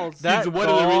 dolls. That She's one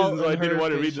of the doll reasons why I and didn't her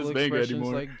want to read facial this manga expressions,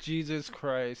 anymore. Like Jesus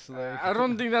Christ, like I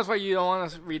don't think that's why you don't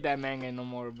want to read that manga no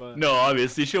more. But No,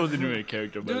 obviously she wasn't even a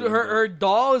character. Dude, her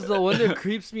doll is the one that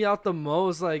creeps me out the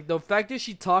most. Like the fact that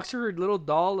she talks to her little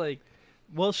doll, like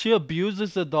well, she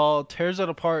abuses the doll, tears it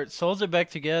apart, sews it back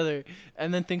together,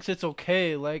 and then thinks it's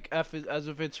okay, like as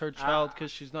if it's her child because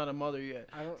she's not a mother yet.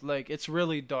 I don't. Like it's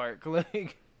really dark.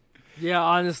 Like yeah,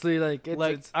 honestly, like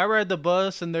it's I ride the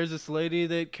bus and there's this lady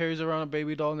that carries around a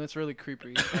baby doll and it's really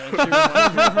creepy. And she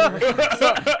reminds me of her.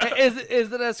 so,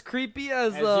 is it as creepy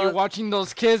as As you watching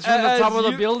those kids from the as top of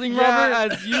the you- building, yeah,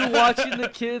 Robert. as you watching the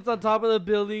kids on top of the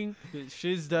building.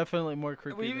 She's definitely more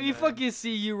creepy. We than that. fucking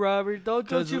see you, Robert. Don't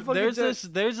 'Cause you fucking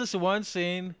there's this one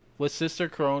scene with Sister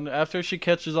Crone after she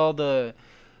catches all the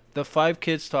 5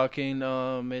 kids talking.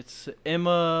 It's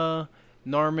Emma,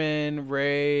 Norman,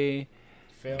 Ray,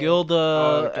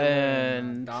 Gilda,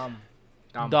 and Dom.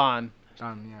 Don,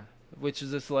 Yeah. which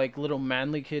is this like little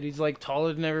manly kid. He's like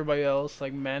taller than everybody else,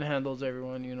 like manhandles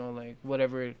everyone, you know, like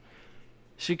whatever.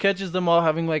 She catches them all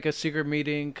having like a secret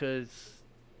meeting because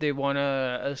they want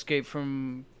to escape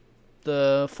from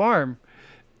the farm.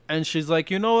 And she's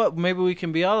like, you know what? Maybe we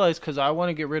can be allies because I want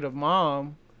to get rid of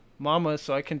Mama,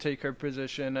 so I can take her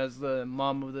position as the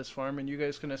mom of this farm, and you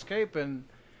guys can escape, and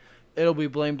it'll be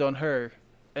blamed on her.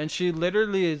 And she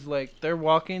literally is like, they're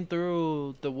walking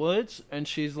through the woods, and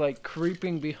she's like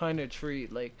creeping behind a tree,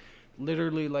 like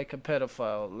literally like a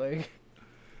pedophile, like.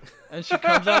 And she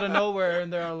comes out of nowhere,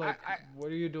 and they're all like,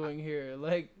 "What are you doing here?"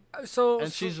 Like,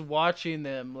 and she's watching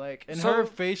them, like, and her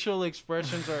facial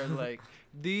expressions are like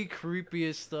the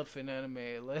creepiest stuff in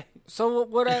anime. Like, so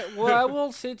what I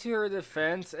will say to her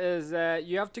defense is that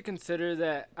you have to consider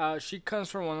that she comes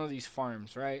from one of these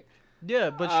farms, right? yeah,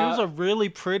 but she was a really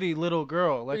pretty little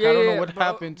girl. Like, Yeah, I don't yeah, know what but-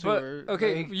 happened to but, her.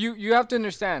 Okay, like, you have to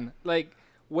understand, like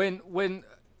when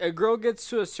a girl gets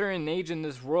to a certain age in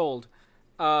this world,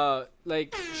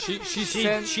 like she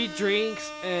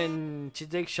drinks and she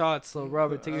takes shots. So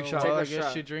Robert, take a shot. Take well, a I guess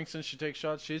shot. she drinks and she takes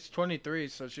shots. She's 23,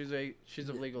 so she's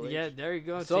of legal age. Yeah, there you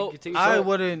go. So, take a I shot.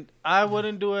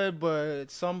 wouldn't do it, but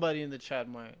somebody in the chat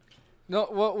might. no.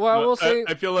 What I will say,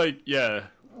 I feel like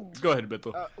Go ahead,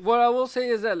 Beto. what I will say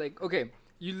is that, like, okay,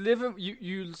 you live in,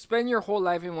 you spend your whole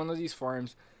life in one of these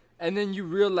farms, and then you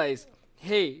realize,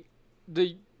 hey,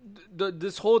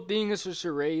 this whole thing is a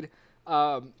charade.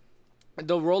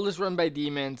 The world is run by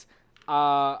demons.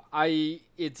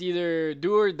 It's either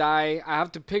do or die. I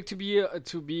have to pick to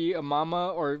be a mama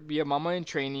or be a mama in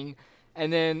training,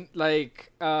 and then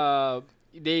like I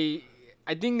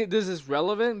think that this is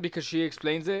relevant because she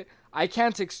explains it.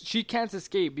 She can't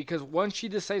escape because once she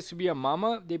decides to be a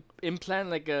mama, they implant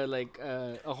like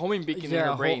a homing beacon in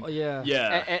her brain. Yeah.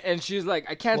 And she's like,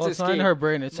 I can't Well, it's escape. not in her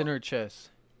brain; it's in her chest.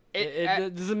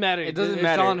 It doesn't matter. It doesn't it's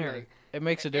matter. on her. Like, It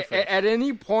makes a difference. at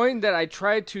any point that I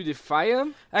try to defy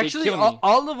him, Actually, they kill me.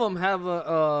 all of them have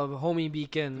a homing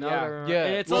beacon. Yeah. Yeah.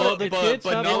 And it's Well, all, the but kids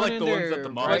not have like one in the ones their that the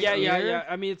mom But has. yeah. year.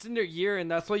 I mean, it's in their year,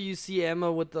 and that's why you see Emma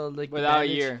with the like the without a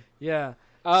bandage. year. Yeah.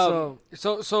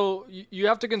 So you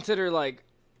have to consider like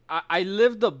I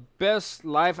lived the best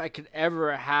life I could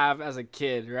ever have as a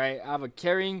kid, right? I have a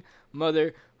caring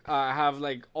mother. I have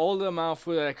like all the amount of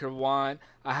food that I could want.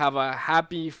 I have a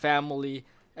happy family.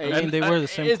 I mean, they were the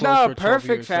same It's clothes not for a 12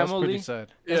 perfect years. That's family. pretty sad.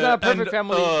 It's not a perfect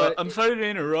family. But I'm sorry to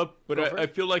interrupt, but Go for I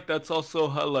it. feel like that's also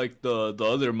how like the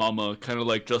other mama kind of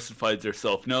like justifies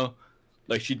herself. No,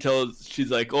 like she's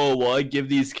like, oh well, I give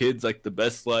these kids like the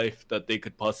best life that they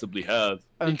could possibly have,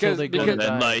 Until they go to and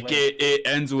then die. like it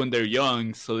ends when they're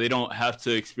young, so they don't have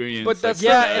to experience. But that's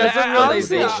like, Yeah, the that's bad a childhood.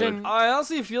 realization. I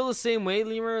honestly feel the same way,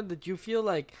 Lemur. That you feel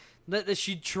like that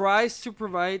she tries to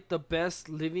provide the best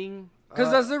living. Because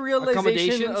that's the realization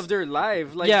accommodations. of their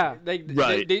life. Like, Yeah. like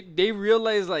Right. they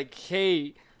realize like,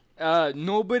 hey,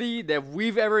 nobody that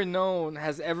we've ever known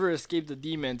has ever escaped the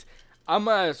demons. I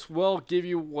might as well give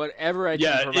you whatever I can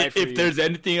Yeah, provide for you. if there's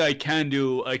anything I can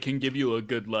do, I can give you a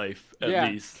good life at Yeah.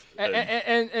 least.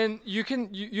 And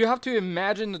you have to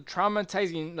imagine the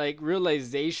traumatizing like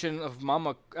realization of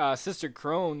Mama Sister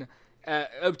Crone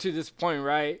up to this point,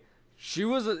 right? She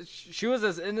was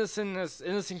as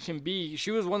innocent can be.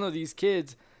 She was one of these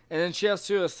kids, and then she has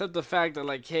to accept the fact that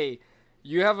like, hey,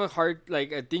 you have a heart,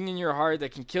 like a thing in your heart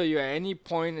that can kill you at any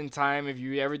point in time if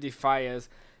you ever defy us.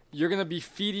 You're gonna be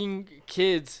feeding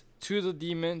kids to the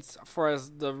demons for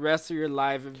the rest of your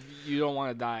life if you don't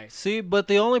want to die. See, but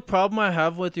the only problem I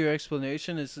have with your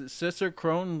explanation is that Sister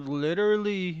Crone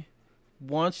literally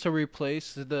wants to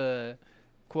replace the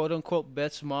quote-unquote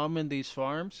best mom in these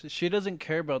farms. She doesn't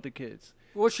care about the kids.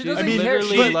 Well, she She's doesn't I mean, care.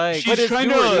 literally, She, like- but she's it's trying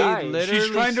do or die. to Literally she's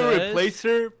trying to says, replace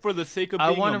her for the sake of I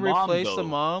being want a to mom, replace though. the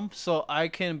mom so I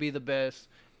can be the best.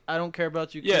 I don't care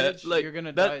about you Yeah, kids. like, You're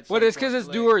gonna that- die. at But some it's because point.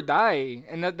 it's do or die,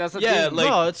 and that's the Yeah, thing. like,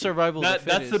 no, it's survival of the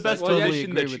That's the fittest. best I totally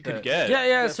position agree that she with could that. get.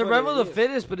 Yeah, That's what survival it of the is.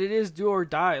 fittest, but it is do or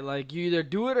die. Like you either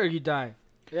do it or you die.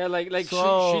 Yeah, like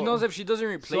So- she knows if she doesn't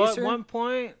So replace at her. one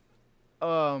point,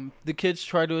 the kids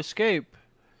try to escape.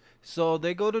 So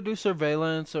they go to do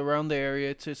surveillance around the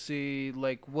area to see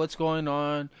like what's going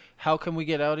on. How can we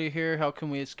get out of here? How can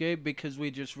we escape? Because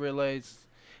we just realized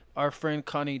our friend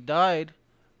Connie died.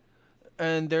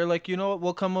 And they're like, you know what?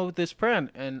 We'll come up with this plan.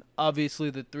 And obviously,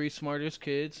 the three smartest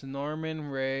kids, Norman,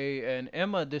 Ray, and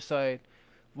Emma, decide,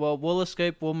 well, we'll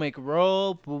escape. We'll make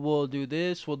rope. We'll do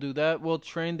this. We'll do that. We'll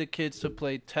train the kids to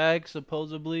play tag,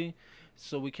 supposedly,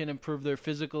 so we can improve their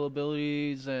physical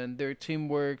abilities and their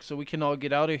teamwork, so we can all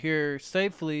get out of here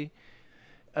safely.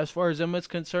 As far as Emma's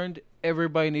concerned,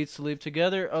 everybody needs to leave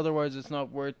together. Otherwise, it's not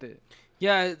worth it.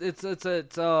 Yeah, it's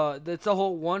a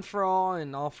whole one for all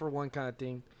and all for one kind of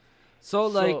thing. So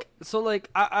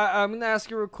I'm gonna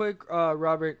ask you real quick,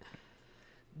 Robert.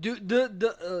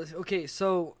 Okay,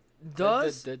 so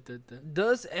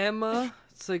does Emma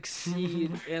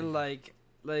succeed in like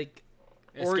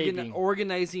Escaping.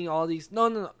 organizing all these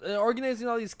organizing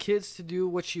all these kids to do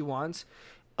what she wants?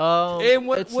 And And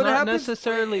what it's not happens-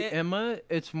 necessarily eh, Emma.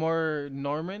 It's more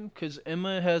Norman, because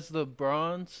Emma has the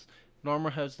bronze,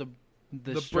 Norman has the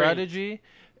brain. strategy.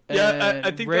 Yeah, and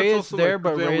I think Ray that's is also there, like but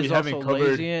something Ray we is haven't also covered.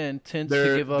 lazy and tends to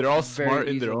They're give up. all very smart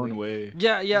in their easily. own way.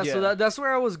 Yeah. So Yeah. that's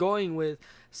where I was going with.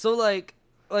 So like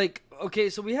okay,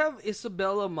 so we have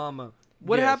Isabella Mama.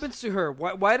 What Yes. happens to her?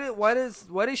 Why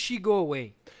does she go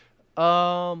away?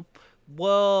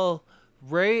 Well,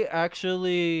 Ray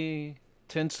actually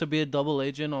tends to be a double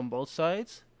agent on both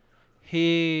sides.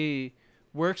 He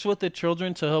works with the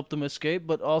children to help them escape,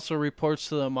 but also reports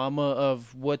to the mama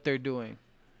of what they're doing.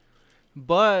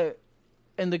 But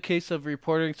in the case of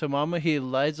reporting to mama, he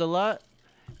lies a lot,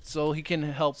 so he can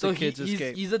help So the kids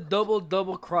escape. he's a double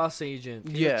cross agent.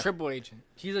 He's Yeah. a triple agent.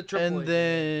 He's a triple And agent.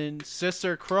 then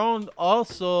Sister Crone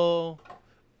also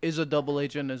is a double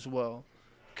agent as well.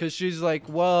 Because she's like,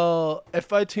 well,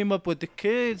 if I team up with the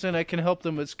kids and I can help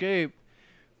them escape,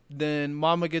 then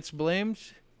mama gets blamed.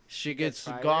 She gets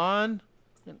fired. gone.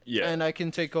 Yeah. And I can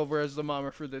take over as the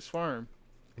mama for this farm.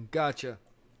 Gotcha.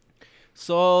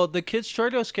 So the kids try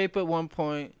to escape at one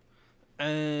point,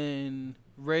 and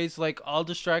Ray's like, I'll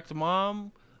distract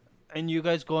mom, and you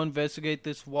guys go investigate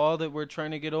this wall that we're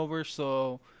trying to get over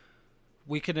so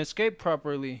we can escape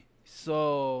properly.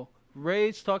 So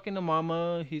Ray's talking to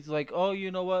mama. He's like, oh, you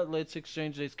know what? Let's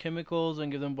exchange these chemicals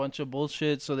and give them a bunch of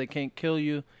bullshit so they can't kill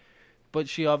you. But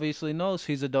she obviously knows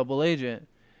he's a double agent.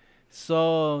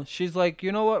 So she's like,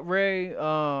 you know what, Ray?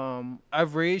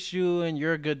 I've raised you and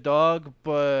you're a good dog,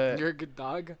 but You're a good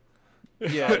dog.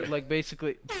 yeah, like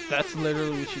basically, that's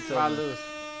literally what she tells me.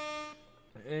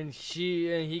 And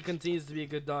he continues to be a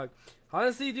good dog.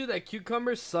 Honestly, dude, that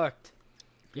cucumber sucked.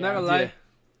 Yeah. Not gonna lie. Yeah.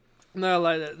 Not gonna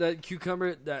lie. That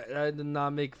cucumber that did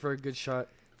not make for a good shot.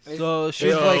 So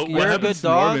she's Hey, like, what you're a happens good to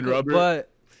dog, Norman, Robert? but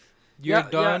you're Yeah,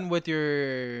 done yeah. with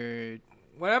your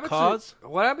What happens? cause.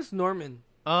 What happens to Norman?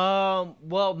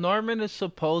 Well, Norman is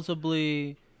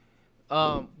supposedly,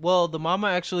 well, the mama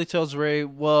actually tells Ray,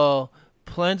 well,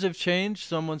 plans have changed.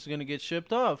 Someone's gonna get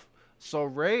shipped off. So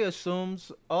Ray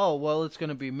assumes, oh, well, it's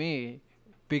gonna be me,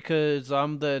 because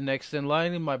I'm the next in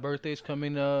line, and my birthday's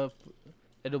coming up.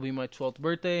 It'll be my 12th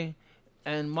birthday,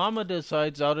 and Mama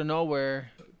decides out of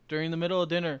nowhere during the middle of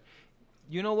dinner,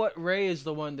 you know what? Ray is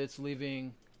the one that's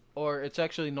leaving, or it's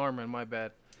actually Norman. My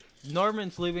bad.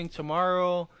 Norman's leaving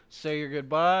tomorrow. Say your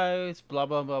goodbyes. Blah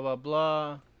blah blah blah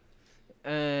blah.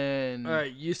 And All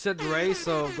right, you said Ray,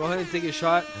 so go ahead and take a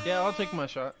shot. yeah, I'll take my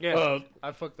shot. Yeah.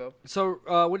 I fucked up. So,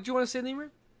 what did you want to say, Lemur?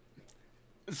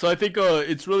 So I think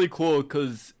it's really cool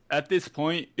because at this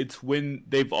point, it's when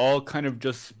they've all kind of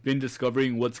just been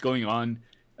discovering what's going on.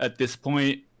 At this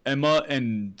point, Emma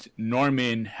and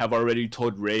Norman have already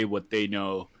told Ray what they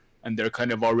know, and they're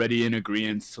kind of already in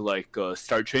agreement to like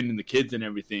start training the kids and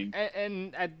everything.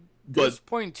 And at this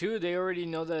point too, they already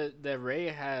know that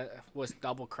Ray was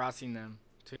double crossing them.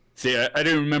 Too. See, I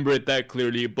didn't remember it that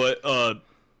clearly, but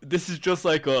this is just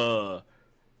like a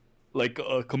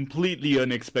completely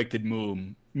unexpected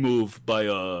move by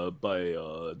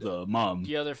the mom.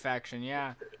 The other faction,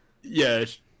 yeah. Yeah,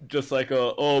 just like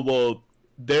oh well,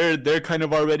 they're kind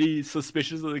of already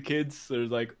suspicious of the kids. So they're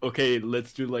like, okay,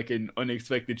 let's do like an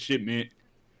unexpected shipment,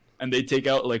 and they take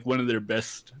out like one of their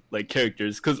best like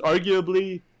characters because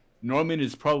arguably Norman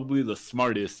is probably the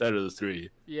smartest out of the three.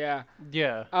 Yeah.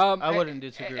 Yeah. I wouldn't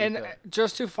disagree And with that.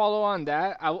 just to follow on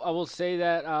that, I will say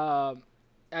that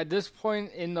at this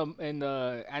point in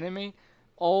the anime,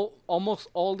 almost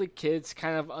all the kids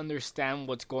kind of understand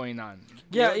what's going on.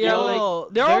 Yeah, yeah, Well,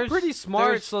 like they're all there's- pretty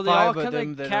smart, there's so they all 5 of kind them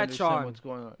of that catch understand on. What's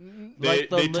going on. They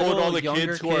told little all the younger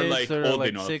kids who are like that old like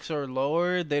enough. 6 or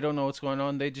lower, they don't know what's going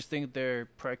on. They just think they're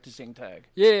practicing tag.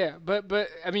 Yeah, but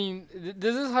I mean,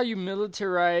 this is how you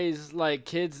militarize like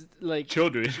kids, like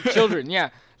Children. children. Yeah,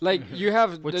 like you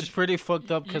have Which the, is pretty fucked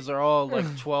up because they're all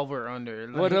like 12 or under.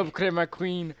 Like, what up, Crema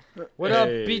Queen. What up,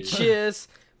 Hey. bitches?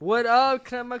 What up,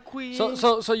 Crema Queen?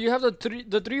 So you have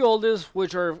the three oldest,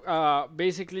 which are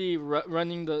basically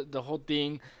running the whole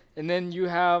thing, and then you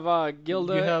have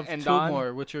Gilda You have and 2 Don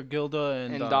more, which are Gilda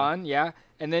and Don, yeah,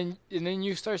 and then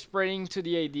you start spreading to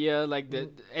the idea like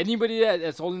that anybody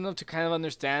that's old enough to kind of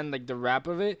understand like the rap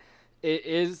of it. It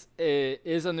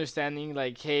is understanding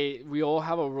like, hey, we all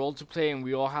have a role to play and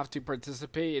we all have to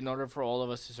participate in order for all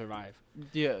of us to survive.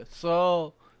 Yeah,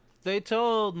 so they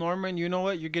tell Norman, you know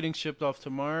what, you're getting shipped off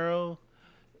tomorrow.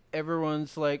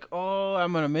 Everyone's like, oh,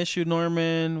 I'm going to miss you,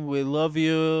 Norman. We love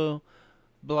you.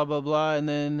 Blah, blah, blah. And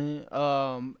then, as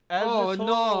oh this whole,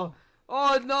 no,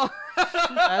 oh no!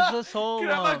 as this whole,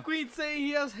 Crema Queen saying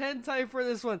he has hentai for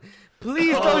this one.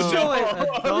 Please don't Oh, show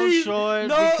it. don't Please. show it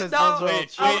No, because no. those are all Wait,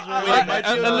 children. might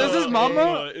be unless it's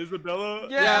Mama? Isabella?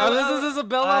 Yeah, unless it's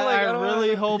Isabella. Like, I don't really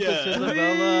wanna- hope it's Yeah. Isabella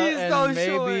Please and don't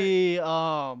show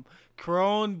maybe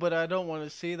Crone, but I don't want to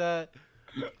see that.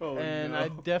 Oh, And no. I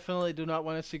definitely do not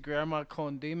want to see Grandma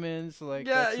Clone Demons. Like,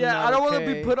 Yeah, that's yeah. not I don't want to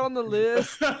okay. be put on the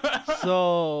list.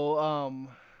 So,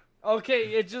 Okay,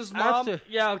 it's just mom. After-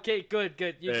 Yeah, okay, good.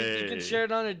 You can Hey. share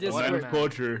it on a One Discord. of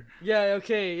culture. Yeah,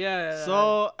 okay, yeah.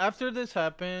 So after this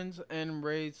happens, and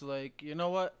Ray's like, you know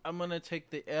what? I'm gonna take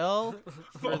the L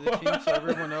for the team, so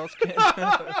everyone else can.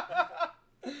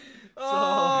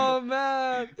 Oh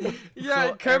man, yeah.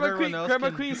 so Karma everyone Queen, else Karma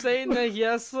can- Queen saying that he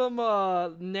has some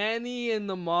nanny and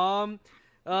the mom,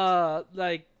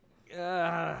 like,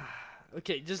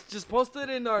 okay, just post it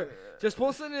in our, just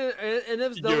post it in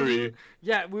FSW. Yuri.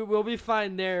 Yeah, we will be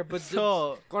fine there. But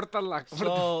so, Cortala.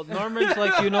 so Norman's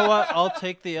like, you know what? I'll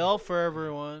take the L for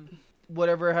everyone.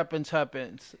 Whatever happens,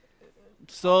 happens.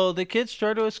 So the kids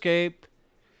try to escape.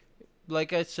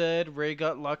 Like I said, Ray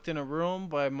got locked in a room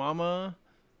by Mama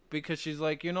because she's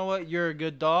like, you know what? You're a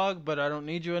good dog, but I don't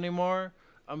need you anymore.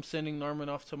 I'm sending Norman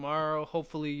off tomorrow.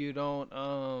 Hopefully you don't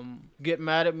get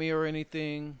mad at me or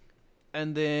anything.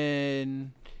 And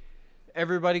then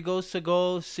everybody goes to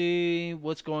go see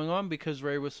what's going on because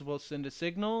Ray was supposed to send a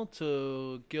signal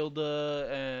to Gilda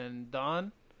and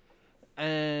Don.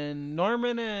 And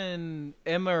Norman and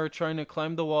Emma are trying to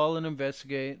climb the wall and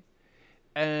investigate.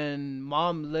 And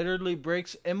Mom literally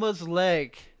breaks Emma's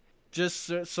leg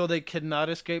just so they cannot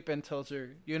escape and tells her,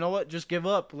 you know what, just give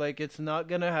up. Like, it's not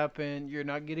going to happen. You're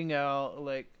not getting out.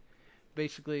 Like,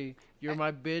 basically, you're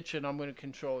my bitch and I'm going to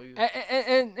control you.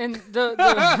 And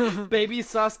the baby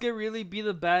Sasuke really be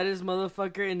the baddest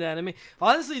motherfucker in the anime.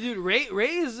 Honestly, dude, Ray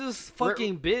is just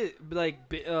fucking beast.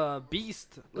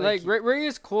 like Ray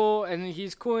is cool and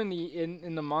he's cool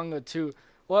in the manga too.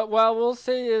 what I will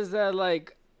say is that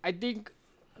like I think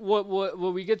what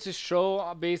we get to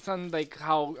show based on like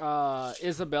how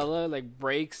Isabella like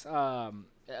breaks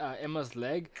Emma's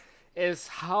leg is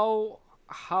how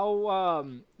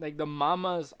like the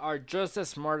mamas are just as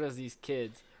smart as these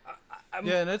kids.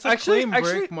 Yeah, and it's a clean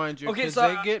break, mind you, okay, because so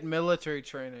they get military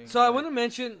training. So I want to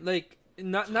mention, like,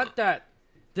 not that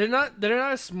they're not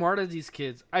as smart as these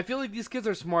kids. I feel like these kids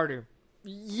are smarter.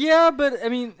 Yeah, but I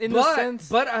mean, in the sense,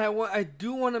 but I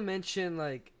do want to mention,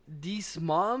 like, these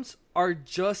moms are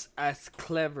just as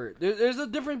clever. There's a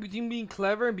difference between being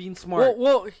clever and being smart.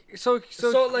 So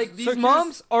like these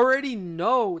moms already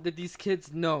know that these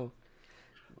kids know.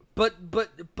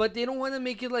 But they don't want to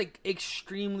make it like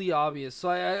extremely obvious. So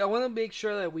I want to make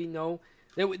sure that we know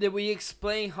that we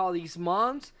explain how these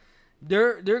moms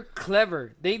they're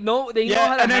clever. They know how to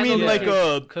and I handle mean like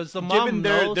because the mom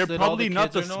knows they're that probably all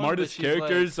not the kids are knowing, smartest but she's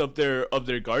characters of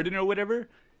their garden or whatever,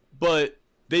 but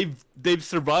they've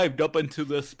survived up until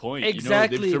this point.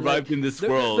 Exactly. They've survived in this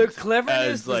world. Their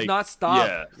cleverness does not stop.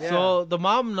 Yeah. So the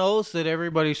mom knows that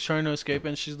everybody's trying to escape,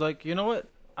 and she's like, you know what?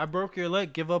 I broke your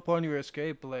leg. Give up on your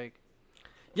escape. Like,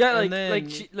 yeah, and then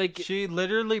she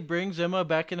literally brings Emma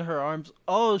back in her arms.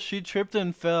 Oh, she tripped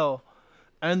and fell,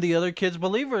 and the other kids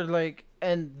believe her. Like,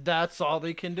 and that's all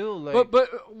they can do. Like,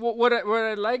 but what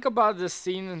I like about this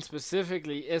scene and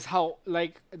specifically is how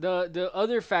like the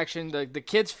other faction, the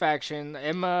kids faction,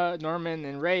 Emma, Norman,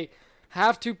 and Ray,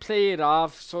 have to play it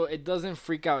off so it doesn't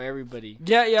freak out everybody.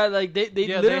 Yeah, like they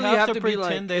literally have to be pretend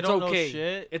like, they it's don't okay. know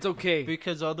shit. It's okay.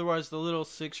 Because otherwise the little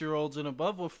 6-year-olds and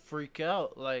above will freak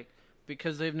out, like,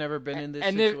 because they've never been in this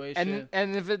situation.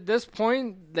 And if at this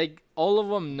point, like, all of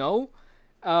them know,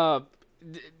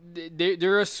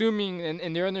 they're assuming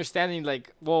and they're understanding,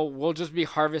 like, well, we'll just be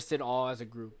harvested all as a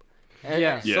group.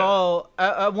 Yeah. So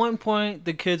at one point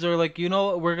the kids are like, you know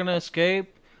what, we're gonna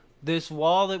escape. This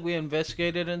wall that we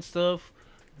investigated and stuff,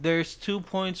 there's 2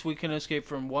 points we can escape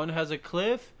from. One has a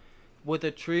cliff with a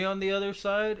tree on the other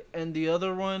side, and the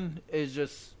other one is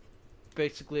just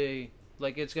basically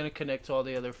like it's going to connect to all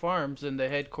the other farms and the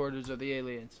headquarters of the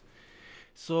aliens.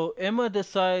 So Emma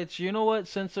decides, you know what,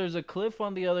 since there's a cliff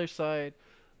on the other side,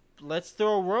 let's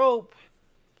throw a rope,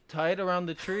 tie it around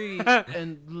the tree,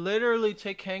 and literally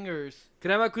take hangers.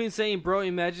 Grandma Queen saying, bro,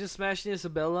 imagine smashing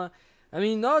Isabella. I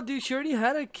mean, no, dude, she already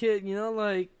had a kid,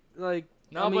 like.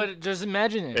 No, but just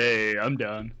imagine it. Hey, I'm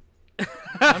down.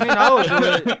 I mean, I would do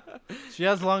it. She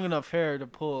has long enough hair to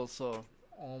pull, so.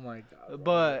 Oh my god.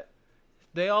 But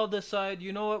they all decide,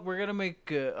 you know what, we're gonna make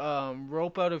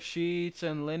rope out of sheets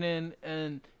and linen,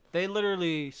 and they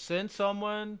literally send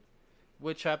someone,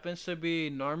 which happens to be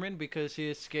Norman, because he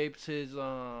escapes his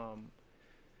what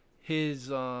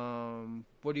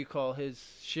do you call,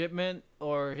 his shipment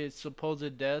or his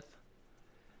supposed death.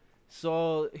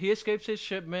 So he escapes his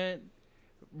shipment,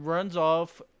 runs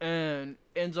off, and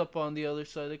ends up on the other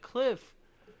side of the cliff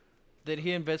that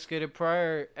he investigated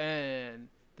prior. And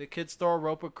the kids throw a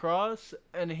rope across,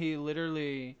 and he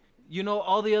literally,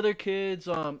 all the other kids,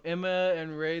 Emma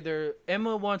and Ray,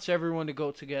 Emma wants everyone to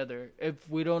go together. If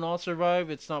we don't all survive,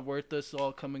 it's not worth us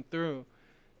all coming through.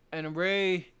 And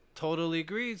Ray totally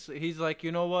agrees. He's like,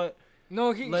 you know what?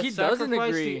 No, he doesn't sacrifice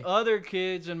agree. The other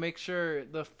kids and make sure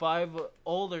the 5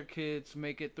 older kids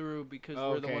make it through, because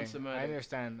we're the ones that matter. I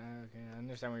understand. Okay, I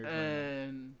understand what you're doing.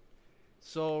 And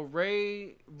so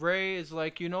Ray is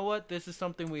like, you know what? This is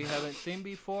something we haven't seen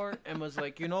before. Emma's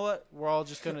like, you know what? We're all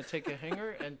just gonna take a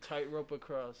hanger and tight rope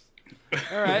across.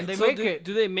 All right. And they so make it.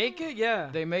 Do they make it? Yeah.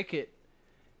 They make it.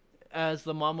 As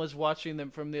the mom was watching them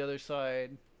from the other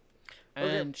side,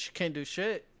 and she can't do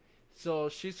shit. So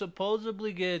she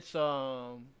supposedly gets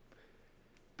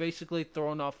basically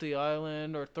thrown off the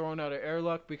island or thrown out of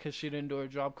airlock because she didn't do her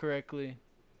job correctly.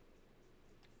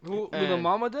 Who the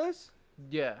mama does?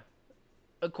 Yeah,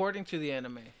 according to the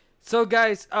anime. So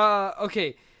guys,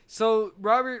 okay. So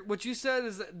Robert, what you said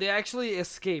is that they actually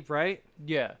escape, right?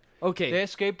 Yeah. Okay. They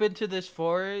escape into this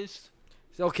forest.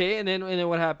 Okay, and then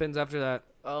what happens after that?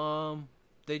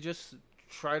 They just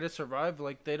try to survive,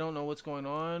 like they don't know what's going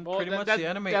on. Well, Pretty much the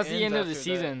anime that's the end of the after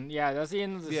season. that. Yeah, that's the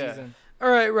end of the season. All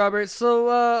right, Robert.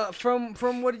 So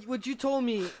from what you told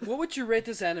me, what would you rate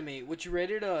this anime? Would you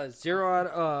rate it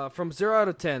from 0 out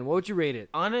of 10? What would you rate it?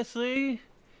 Honestly,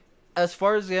 as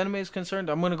far as the anime is concerned,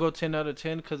 I'm gonna go 10 out of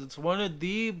 10 because it's one of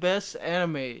the best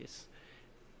animes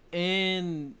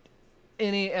in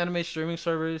any anime streaming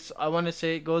service. I want to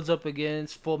say it goes up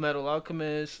against Full Metal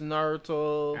Alchemist,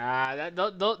 Naruto.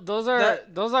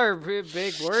 Those are pretty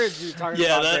big words you're talking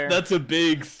about there. Yeah, that's a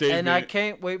big statement. And I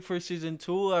can't wait for season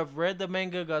 2. I've read the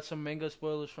manga, got some manga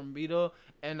spoilers from Vito,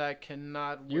 and I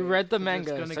cannot wait. You read the 'cause it's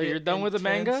manga, gonna so get you're done with the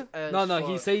manga? intense as No.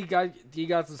 He fuck. said he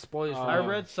got some spoilers. Oh. from I it.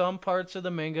 read some parts of the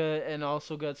manga and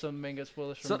also got some manga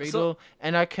spoilers from So- Beto,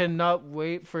 and I cannot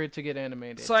wait for it to get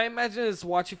animated. So I imagine it's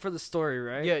watching for the story,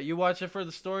 right? Yeah, you watch it for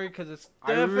the story because it's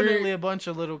I definitely really- a bunch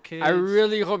of little kids. I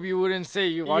really hope you wouldn't say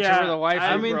you watch it Yeah, for the wife.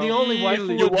 I mean, bro. the only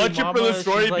waifu You would be watch it for Mama, the she's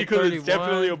story like because it's 31.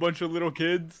 definitely a bunch of little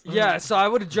kids. Yeah, so I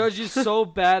would judge you so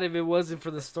bad if it wasn't for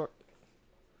the story.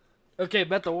 Okay,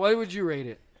 Beto, what would you rate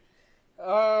it?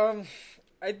 I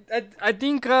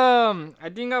think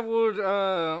I would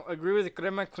agree with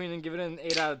Crema Queen and give it an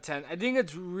 8 out of 10. I think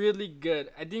it's really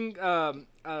good. I think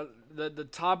the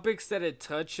topics that it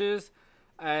touches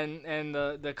and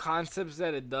the concepts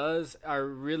that it does are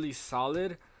really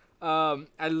solid.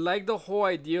 I like the whole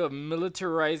idea of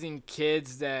militarizing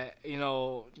kids that, you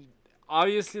know,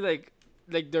 obviously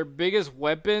like their biggest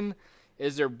weapon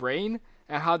is their brain,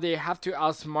 and how they have to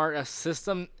outsmart a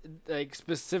system like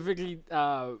specifically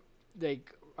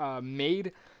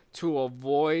made to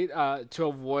avoid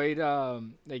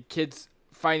like kids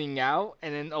finding out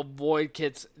and then avoid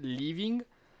kids leaving.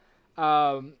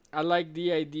 I like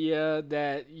the idea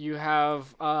that you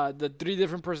have the three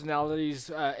different personalities,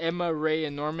 Emma, Ray,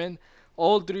 and Norman.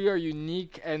 All three are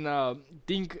unique and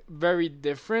think very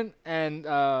different and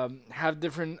have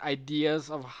different ideas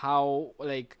of how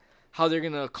they're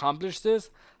gonna accomplish this.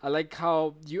 I like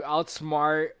how you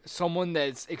outsmart someone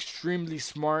that's extremely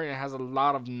smart and has a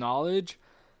lot of knowledge.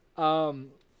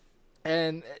 And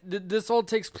this all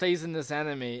takes place in this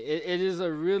anime. It is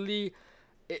a really,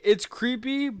 it's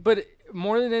creepy, but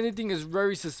more than anything, is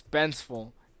very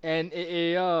suspenseful, and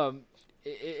it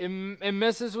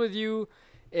messes with you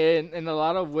in a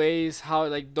lot of ways. How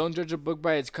like, don't judge a book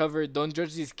by its cover. Don't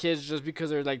judge these kids just because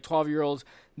they're like 12-year-olds.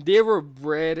 They were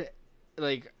bred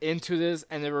like into this,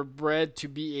 and they were bred to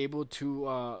be able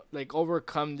to like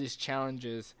overcome these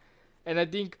challenges. And I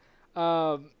think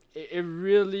it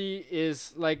really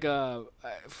is like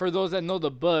for those that know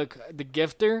the book, The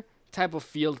Gifter type of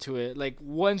feel to it. Like,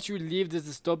 once you leave this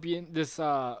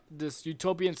this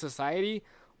utopian society,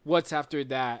 what's after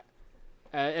that?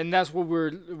 And that's what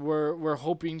we're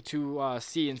hoping to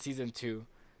see in season 2,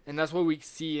 and that's what we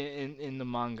see in the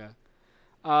manga.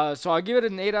 So I'll give it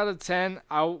an 8 out of 10.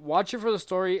 I'll watch it for the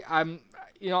story.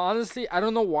 Honestly, I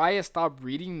don't know why I stopped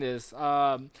reading this.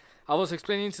 I was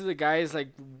explaining to the guys like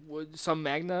some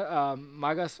manga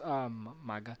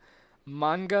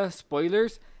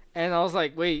spoilers, and I was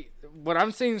like, wait, what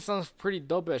I'm saying sounds pretty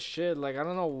dope as shit. Like, I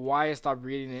don't know why I stopped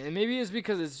reading it, and maybe it's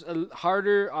because it's a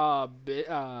harder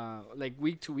like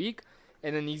week to week,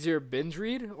 and an easier binge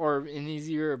read or an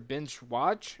easier binge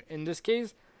watch in this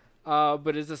case.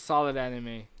 But it's a solid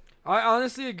anime. I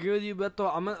honestly agree with you,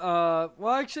 Beto.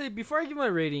 Well, actually, before I give my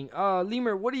rating,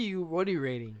 Lemur, what are you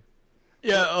rating?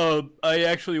 Yeah, I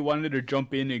actually wanted to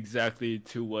jump in exactly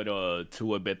to what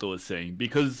Beto was saying,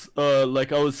 because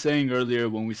like I was saying earlier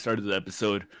when we started the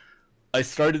episode, I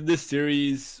started this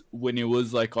series when it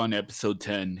was like on episode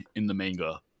 10 in the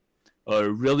manga.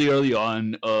 Really early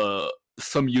on,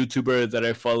 some YouTuber that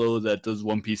I follow that does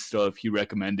One Piece stuff, he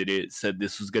recommended it, said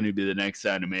this was going to be the next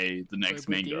anime, the next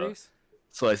Joy Boy manga. Theories?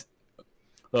 So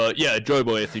yeah, Joy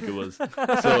Boy, I think it was. So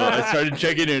I started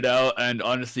checking it out, and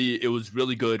honestly, it was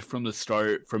really good from the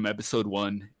start, from episode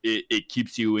 1. It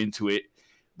keeps you into it.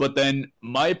 But then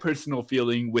my personal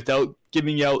feeling, without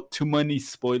giving out too many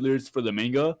spoilers for the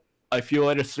manga, I feel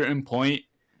at a certain point,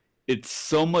 it's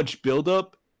so much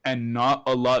buildup and not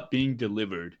a lot being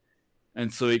delivered.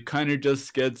 And so it kind of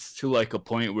just gets to like a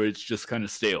point where it's just kind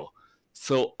of stale.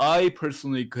 So I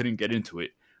personally couldn't get into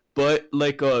it. But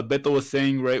like Beto was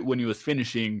saying right when he was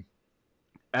finishing,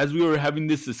 as we were having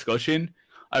this discussion,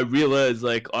 I realized,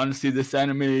 like, honestly, this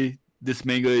anime, this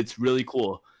manga, it's really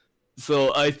cool.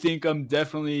 So I think I'm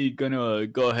definitely gonna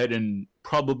go ahead and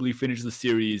probably finish the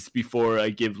series before I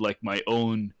give like my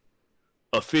own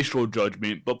official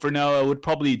judgment. But for now, I would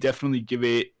probably definitely give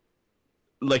it,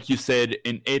 like you said,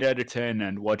 an 8 out of 10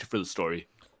 and watch it for the story.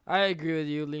 I agree with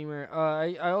you, Lemur.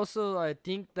 I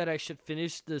think that I should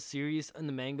finish the series and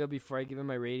the manga before I give it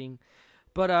my rating.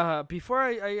 But before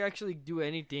I actually do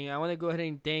anything, I want to go ahead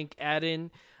and thank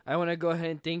Adin. I want to go ahead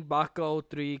and thank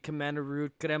Baka03, Commander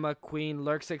Root, Crema Queen,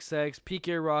 LurksXX,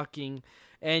 PK Rocking,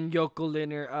 and Yoko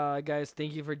Linner. Guys,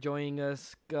 thank you for joining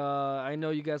us. I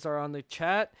know you guys are on the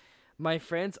chat. My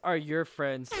friends are your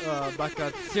friends,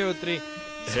 Baka03.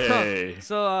 Hey.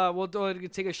 So we'll go ahead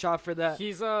and take a shot for that.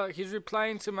 He's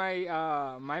replying to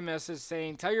my my message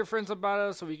saying, tell your friends about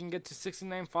us so we can get to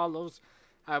 69 follows.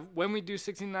 when we do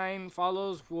 69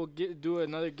 follows, we'll do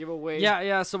another giveaway.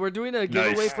 Yeah. So we're doing a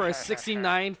giveaway Nice. for our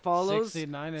 69 follows.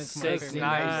 69 is my 69. favorite.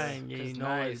 Nice. Yeah, you It's know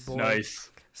nice. it, boy.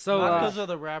 Nice. So Not because of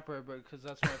the rapper, but because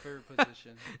that's my favorite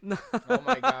position. Oh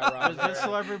my God, Robert. Just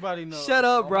so everybody knows. shut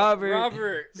up, Oh, Robert.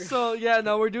 Robert. So yeah,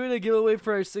 no, we're doing a giveaway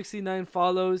for our 69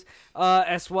 follows,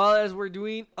 as well as we're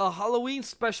doing a Halloween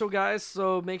special, guys.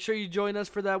 So make sure you join us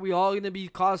for that. We all gonna be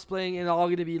cosplaying and all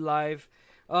gonna be live.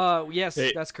 Yes,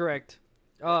 Hey. that's correct.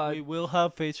 We will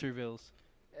have face reveals.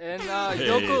 And Hey,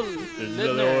 Yoko there's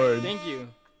another Lidner, word. thank you.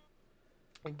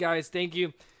 Guys, thank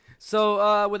you.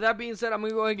 So with that being said, I'm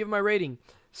gonna go ahead and give my rating.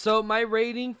 So my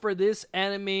rating for this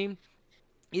anime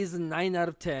is a 9 out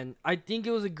of 10. I think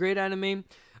it was a great anime.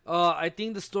 I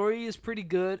think the story is pretty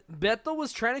good. Beto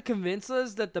was trying to convince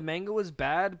us that the manga was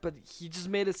bad, but he just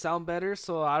made it sound better,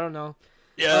 so I don't know.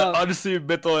 Yeah, honestly,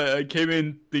 Beto, I came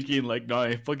in thinking like, no,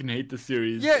 I fucking hate the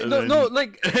series. Yeah, and no, then- no,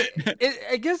 like,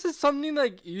 I guess it's something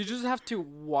like you just have to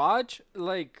watch,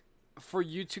 like, for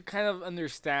you to kind of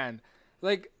understand.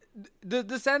 Like,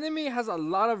 this anime has a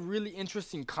lot of really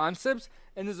interesting concepts,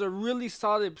 and is a really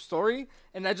solid story,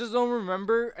 and I just don't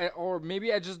remember, or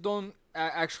maybe I just don't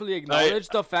actually acknowledge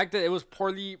the fact that it was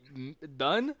poorly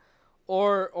done.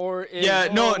 Or it, Yeah,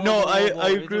 no,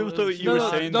 I agree with what you No, were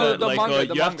no, saying. no, that the like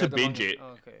manga, you have to the binge manga. it.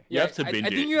 Okay. You have to binge I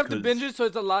it. think you have to 'cause- binge it, so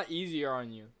it's a lot easier on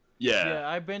you. Yeah. Yeah,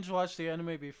 I binge watched the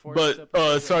anime before. But this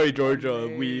episode, sorry, and George.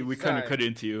 I'm We amazed. kind of Sorry. cut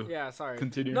into you. Yeah, sorry.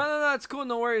 Continue. No, it's cool.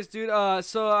 No worries, dude.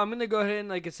 So I'm gonna go ahead and,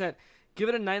 like I said, give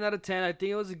it a 9 out of 10. I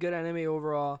think it was a good anime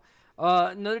overall.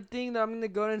 Another thing that I'm gonna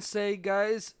go ahead and say,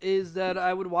 guys, is that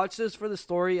I would watch this for the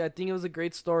story. I think it was a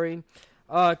great story.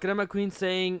 Crema Queen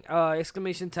saying,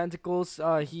 exclamation tentacles.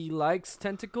 He likes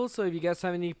tentacles. So if you guys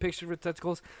have any pictures for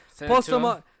tentacles, Send it post to them him.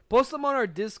 on. Post them on our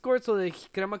Discord so that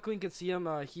Crema Queen can see them.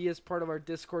 He is part of our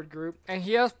Discord group. And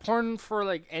he has porn for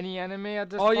like any anime at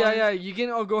this Oh point. yeah. You can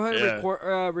go ahead and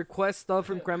Yeah. request stuff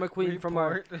from Crema Queen from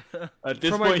our. Report. At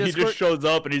this From our point, he Discord- just shows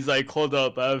up and he's like, "Hold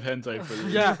up, I have hentai for you."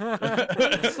 Yeah.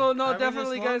 So no, I mean,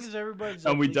 definitely, as long guys. as everybody's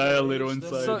And we of die a legal little age, then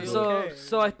inside. So we'll be so okay.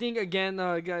 so I think again,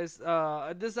 guys,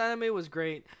 this anime was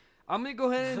great. I'm gonna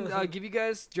go ahead and give you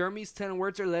guys Jeremy's 10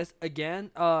 words or less again.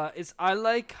 It's I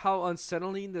like how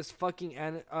unsettling this fucking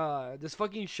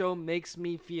show makes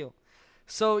me feel.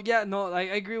 So yeah, no, I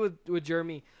agree with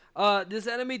Jeremy. This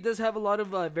anime does have a lot of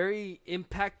very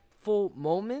impactful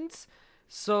moments.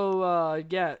 So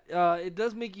it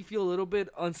does make you feel a little bit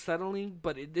unsettling,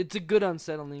 but it's a good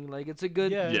unsettling. Like it's a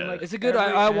good. Yeah, Yeah. like It's a good.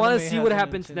 every I want to anime see has what an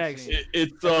happens intense next. scene.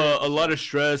 It's a lot of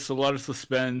stress, a lot of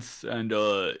suspense, and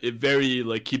it very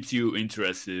like keeps you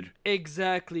interested.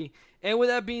 Exactly. And with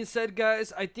that being said,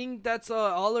 guys, I think that's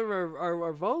all of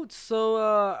our votes. So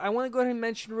I want to go ahead and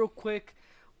mention real quick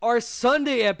our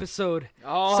Sunday episode.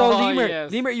 Oh, So Lemur,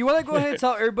 yes. you want to go ahead and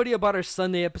tell everybody about our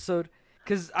Sunday episode?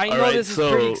 Because I know Alright, this is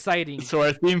so- pretty exciting. So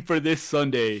our theme for this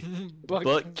Sunday, But,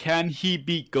 but can he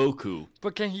beat Goku?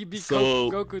 but can he be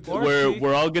So Goku? Or we're he-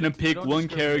 we're all gonna pick don't one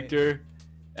discriminate. character,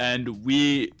 and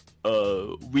we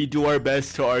do our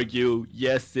best to argue.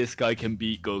 Yes, this guy can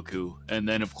beat Goku, and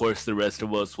then of course the rest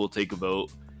of us will take a vote.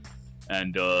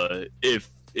 And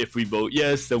if we vote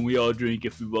yes, then we all drink.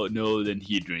 If we vote no, then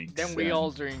he drinks. Then we And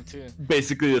all drink too.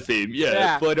 basically the theme. Yeah.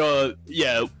 Yeah.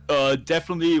 But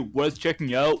definitely worth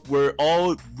checking out. We're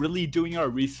all really doing our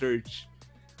research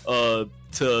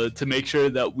to make sure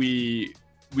that we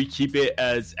keep it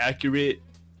as accurate,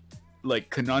 like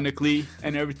canonically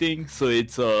and everything. So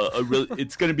it's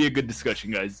it's gonna be a good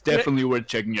discussion, guys. Definitely worth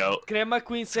checking out. Crema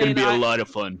Queen It's gonna saying be a lot of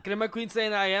fun. Crema Queen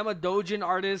saying I am a Dojin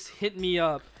artist. Hit me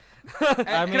up.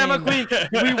 I Crema mean-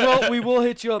 Queen, we will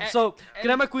hit you up. So and-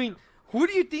 Crema Queen, who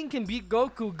do you think can beat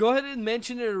Goku? Go ahead and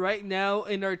mention it right now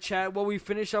in our chat while we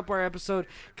finish up our episode,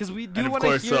 because we do And of want to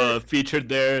course, hear. featured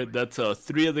there, that's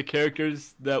 3 of the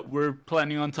characters that we're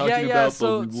planning on talking Yeah, about,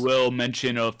 so- but we will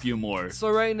mention a few more.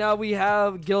 So right now we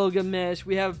have Gilgamesh,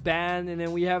 we have Ban, and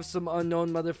then we have some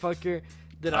unknown motherfucker.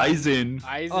 That Aizen.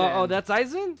 Aizen. Oh, that's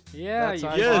Aizen? yeah. That's you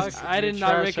Aizen. Yes. fuck. I did You're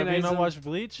not trash. recognize Have you not him. watched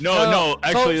Bleach? No, So- no,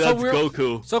 actually, so that's we're-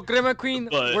 Goku. So Crema Queen,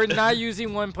 But- we're not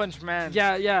using One Punch Man.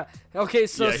 Yeah. Okay,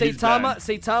 so Yeah, he's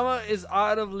Saitama is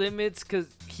out of limits because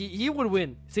he would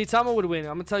win. Saitama would win.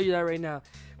 I'm gonna tell you that right now.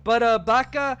 But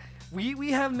Baka, we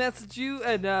have messaged you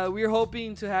and we're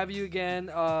hoping to have you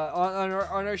again on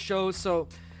our show. So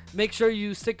make sure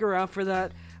you stick around for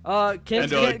that.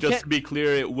 Just to be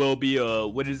clear, it will be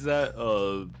what is that?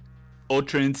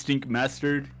 Ultra Instinct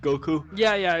Mastered Goku.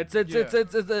 Yeah, it's Yeah.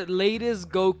 the latest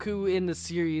Goku in the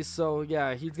series. So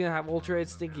yeah, he's gonna have Ultra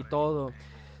Instinct y todo.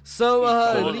 So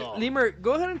Y todo. Lemur,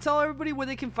 go ahead and tell everybody where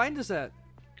they can find us at.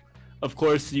 of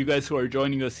course, you guys who are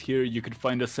joining us here, you could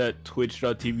find us at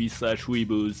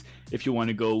twitch.tv/weeboos. If you want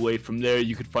to go away from there,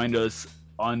 you could find us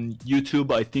on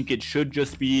YouTube. I think it should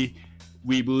just be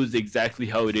Weeboos, exactly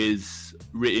how it is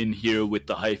written here with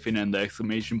the hyphen and the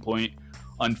exclamation point.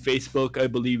 On Facebook, I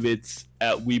believe it's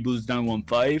at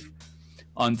Weeboos915.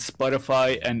 On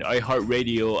Spotify and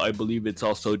iHeartRadio, I believe it's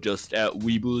also just at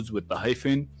Weeboos with the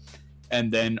hyphen.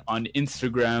 And then on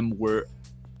Instagram, we're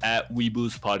at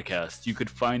Weeboos Podcast. You could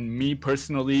find me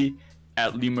personally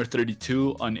at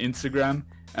Lemur32 on Instagram.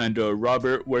 And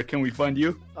Robert, where can we find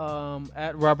you?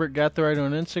 At Robert Gathright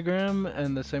on Instagram,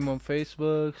 and the same on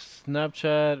Facebook,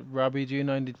 Snapchat,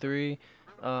 RobbieG93.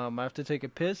 I have to take a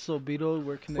piss, so Beetle,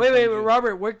 where can they Wait, find you?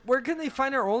 Robert, where can they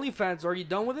find our OnlyFans? Are you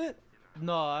done with it?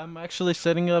 No, I'm actually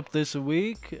setting up this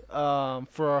week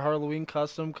for our Halloween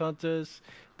costume contest.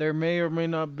 There may or may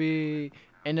not be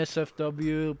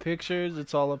NSFW pictures.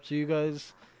 It's all up to you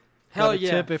guys. Hell Got a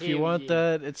yeah. tip if you Hell want yeah.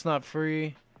 that. It's not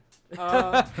free.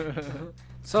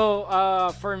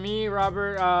 So for me,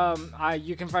 Robert,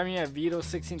 you can find me at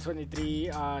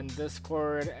Vito1623 on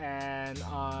Discord and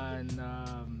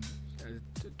on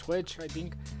Twitch, I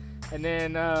think. And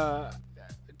then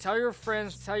tell your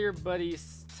friends, tell your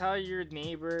buddies, tell your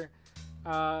neighbor,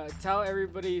 tell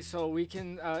everybody so we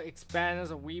can expand as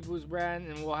a Weeboos brand,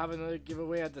 and we'll have another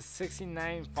giveaway at the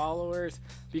 69 followers,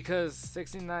 because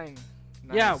 69.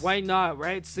 Nice. Yeah, why not,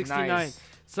 right? 69. Nice.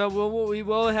 So we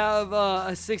will have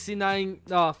a 69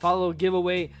 follow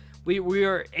giveaway. We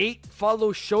are 8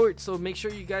 follows short, so make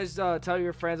sure you guys tell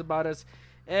your friends about us.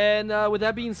 And with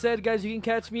that being said, guys, you can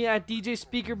catch me at DJ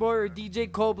Speakerboy or DJ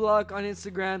Coblock on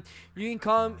Instagram. You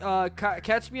can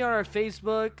catch me on our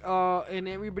Facebook and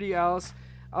everybody else.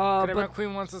 Crema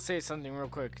Queen wants to say something real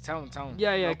quick. Tell him.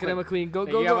 Yeah, Crema Queen. Go.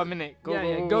 You have a minute.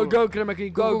 Go, Crema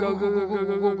Queen. Go.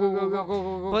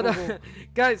 But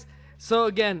guys, so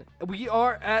again, we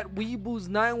are at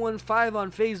Weeboos915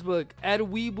 on Facebook, at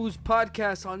Weeboos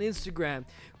Podcast on Instagram.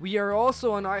 We are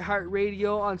also on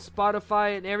iHeartRadio, on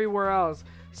Spotify, and everywhere else.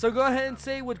 So go ahead and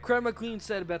say what Crema Queen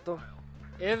said, Beto.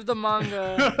 If the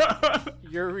manga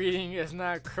you're reading is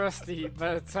not crusty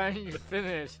by the time you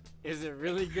finish, is it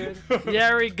really good?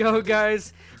 There we go,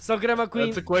 guys. So Crema Queen,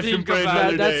 That's a question think for about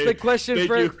another it. That's day. the question Thank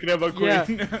for you, Crema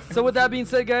Queen. Yeah. So with that being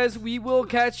said, guys, we will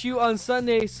catch you on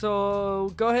Sunday.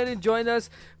 So go ahead and join us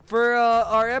for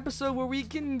our episode where we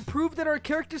can prove that our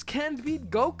characters can beat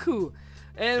Goku.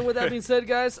 And with that being said,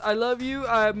 guys, I love you.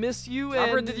 I miss you.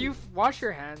 Robert, and did you wash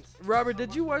your hands? Robert,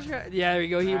 did you wash your hands? Yeah, there you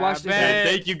go. He washed his bet. hands.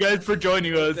 Thank you guys for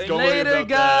joining us. Don't worry Later, about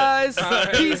that.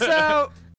 guys. Peace out.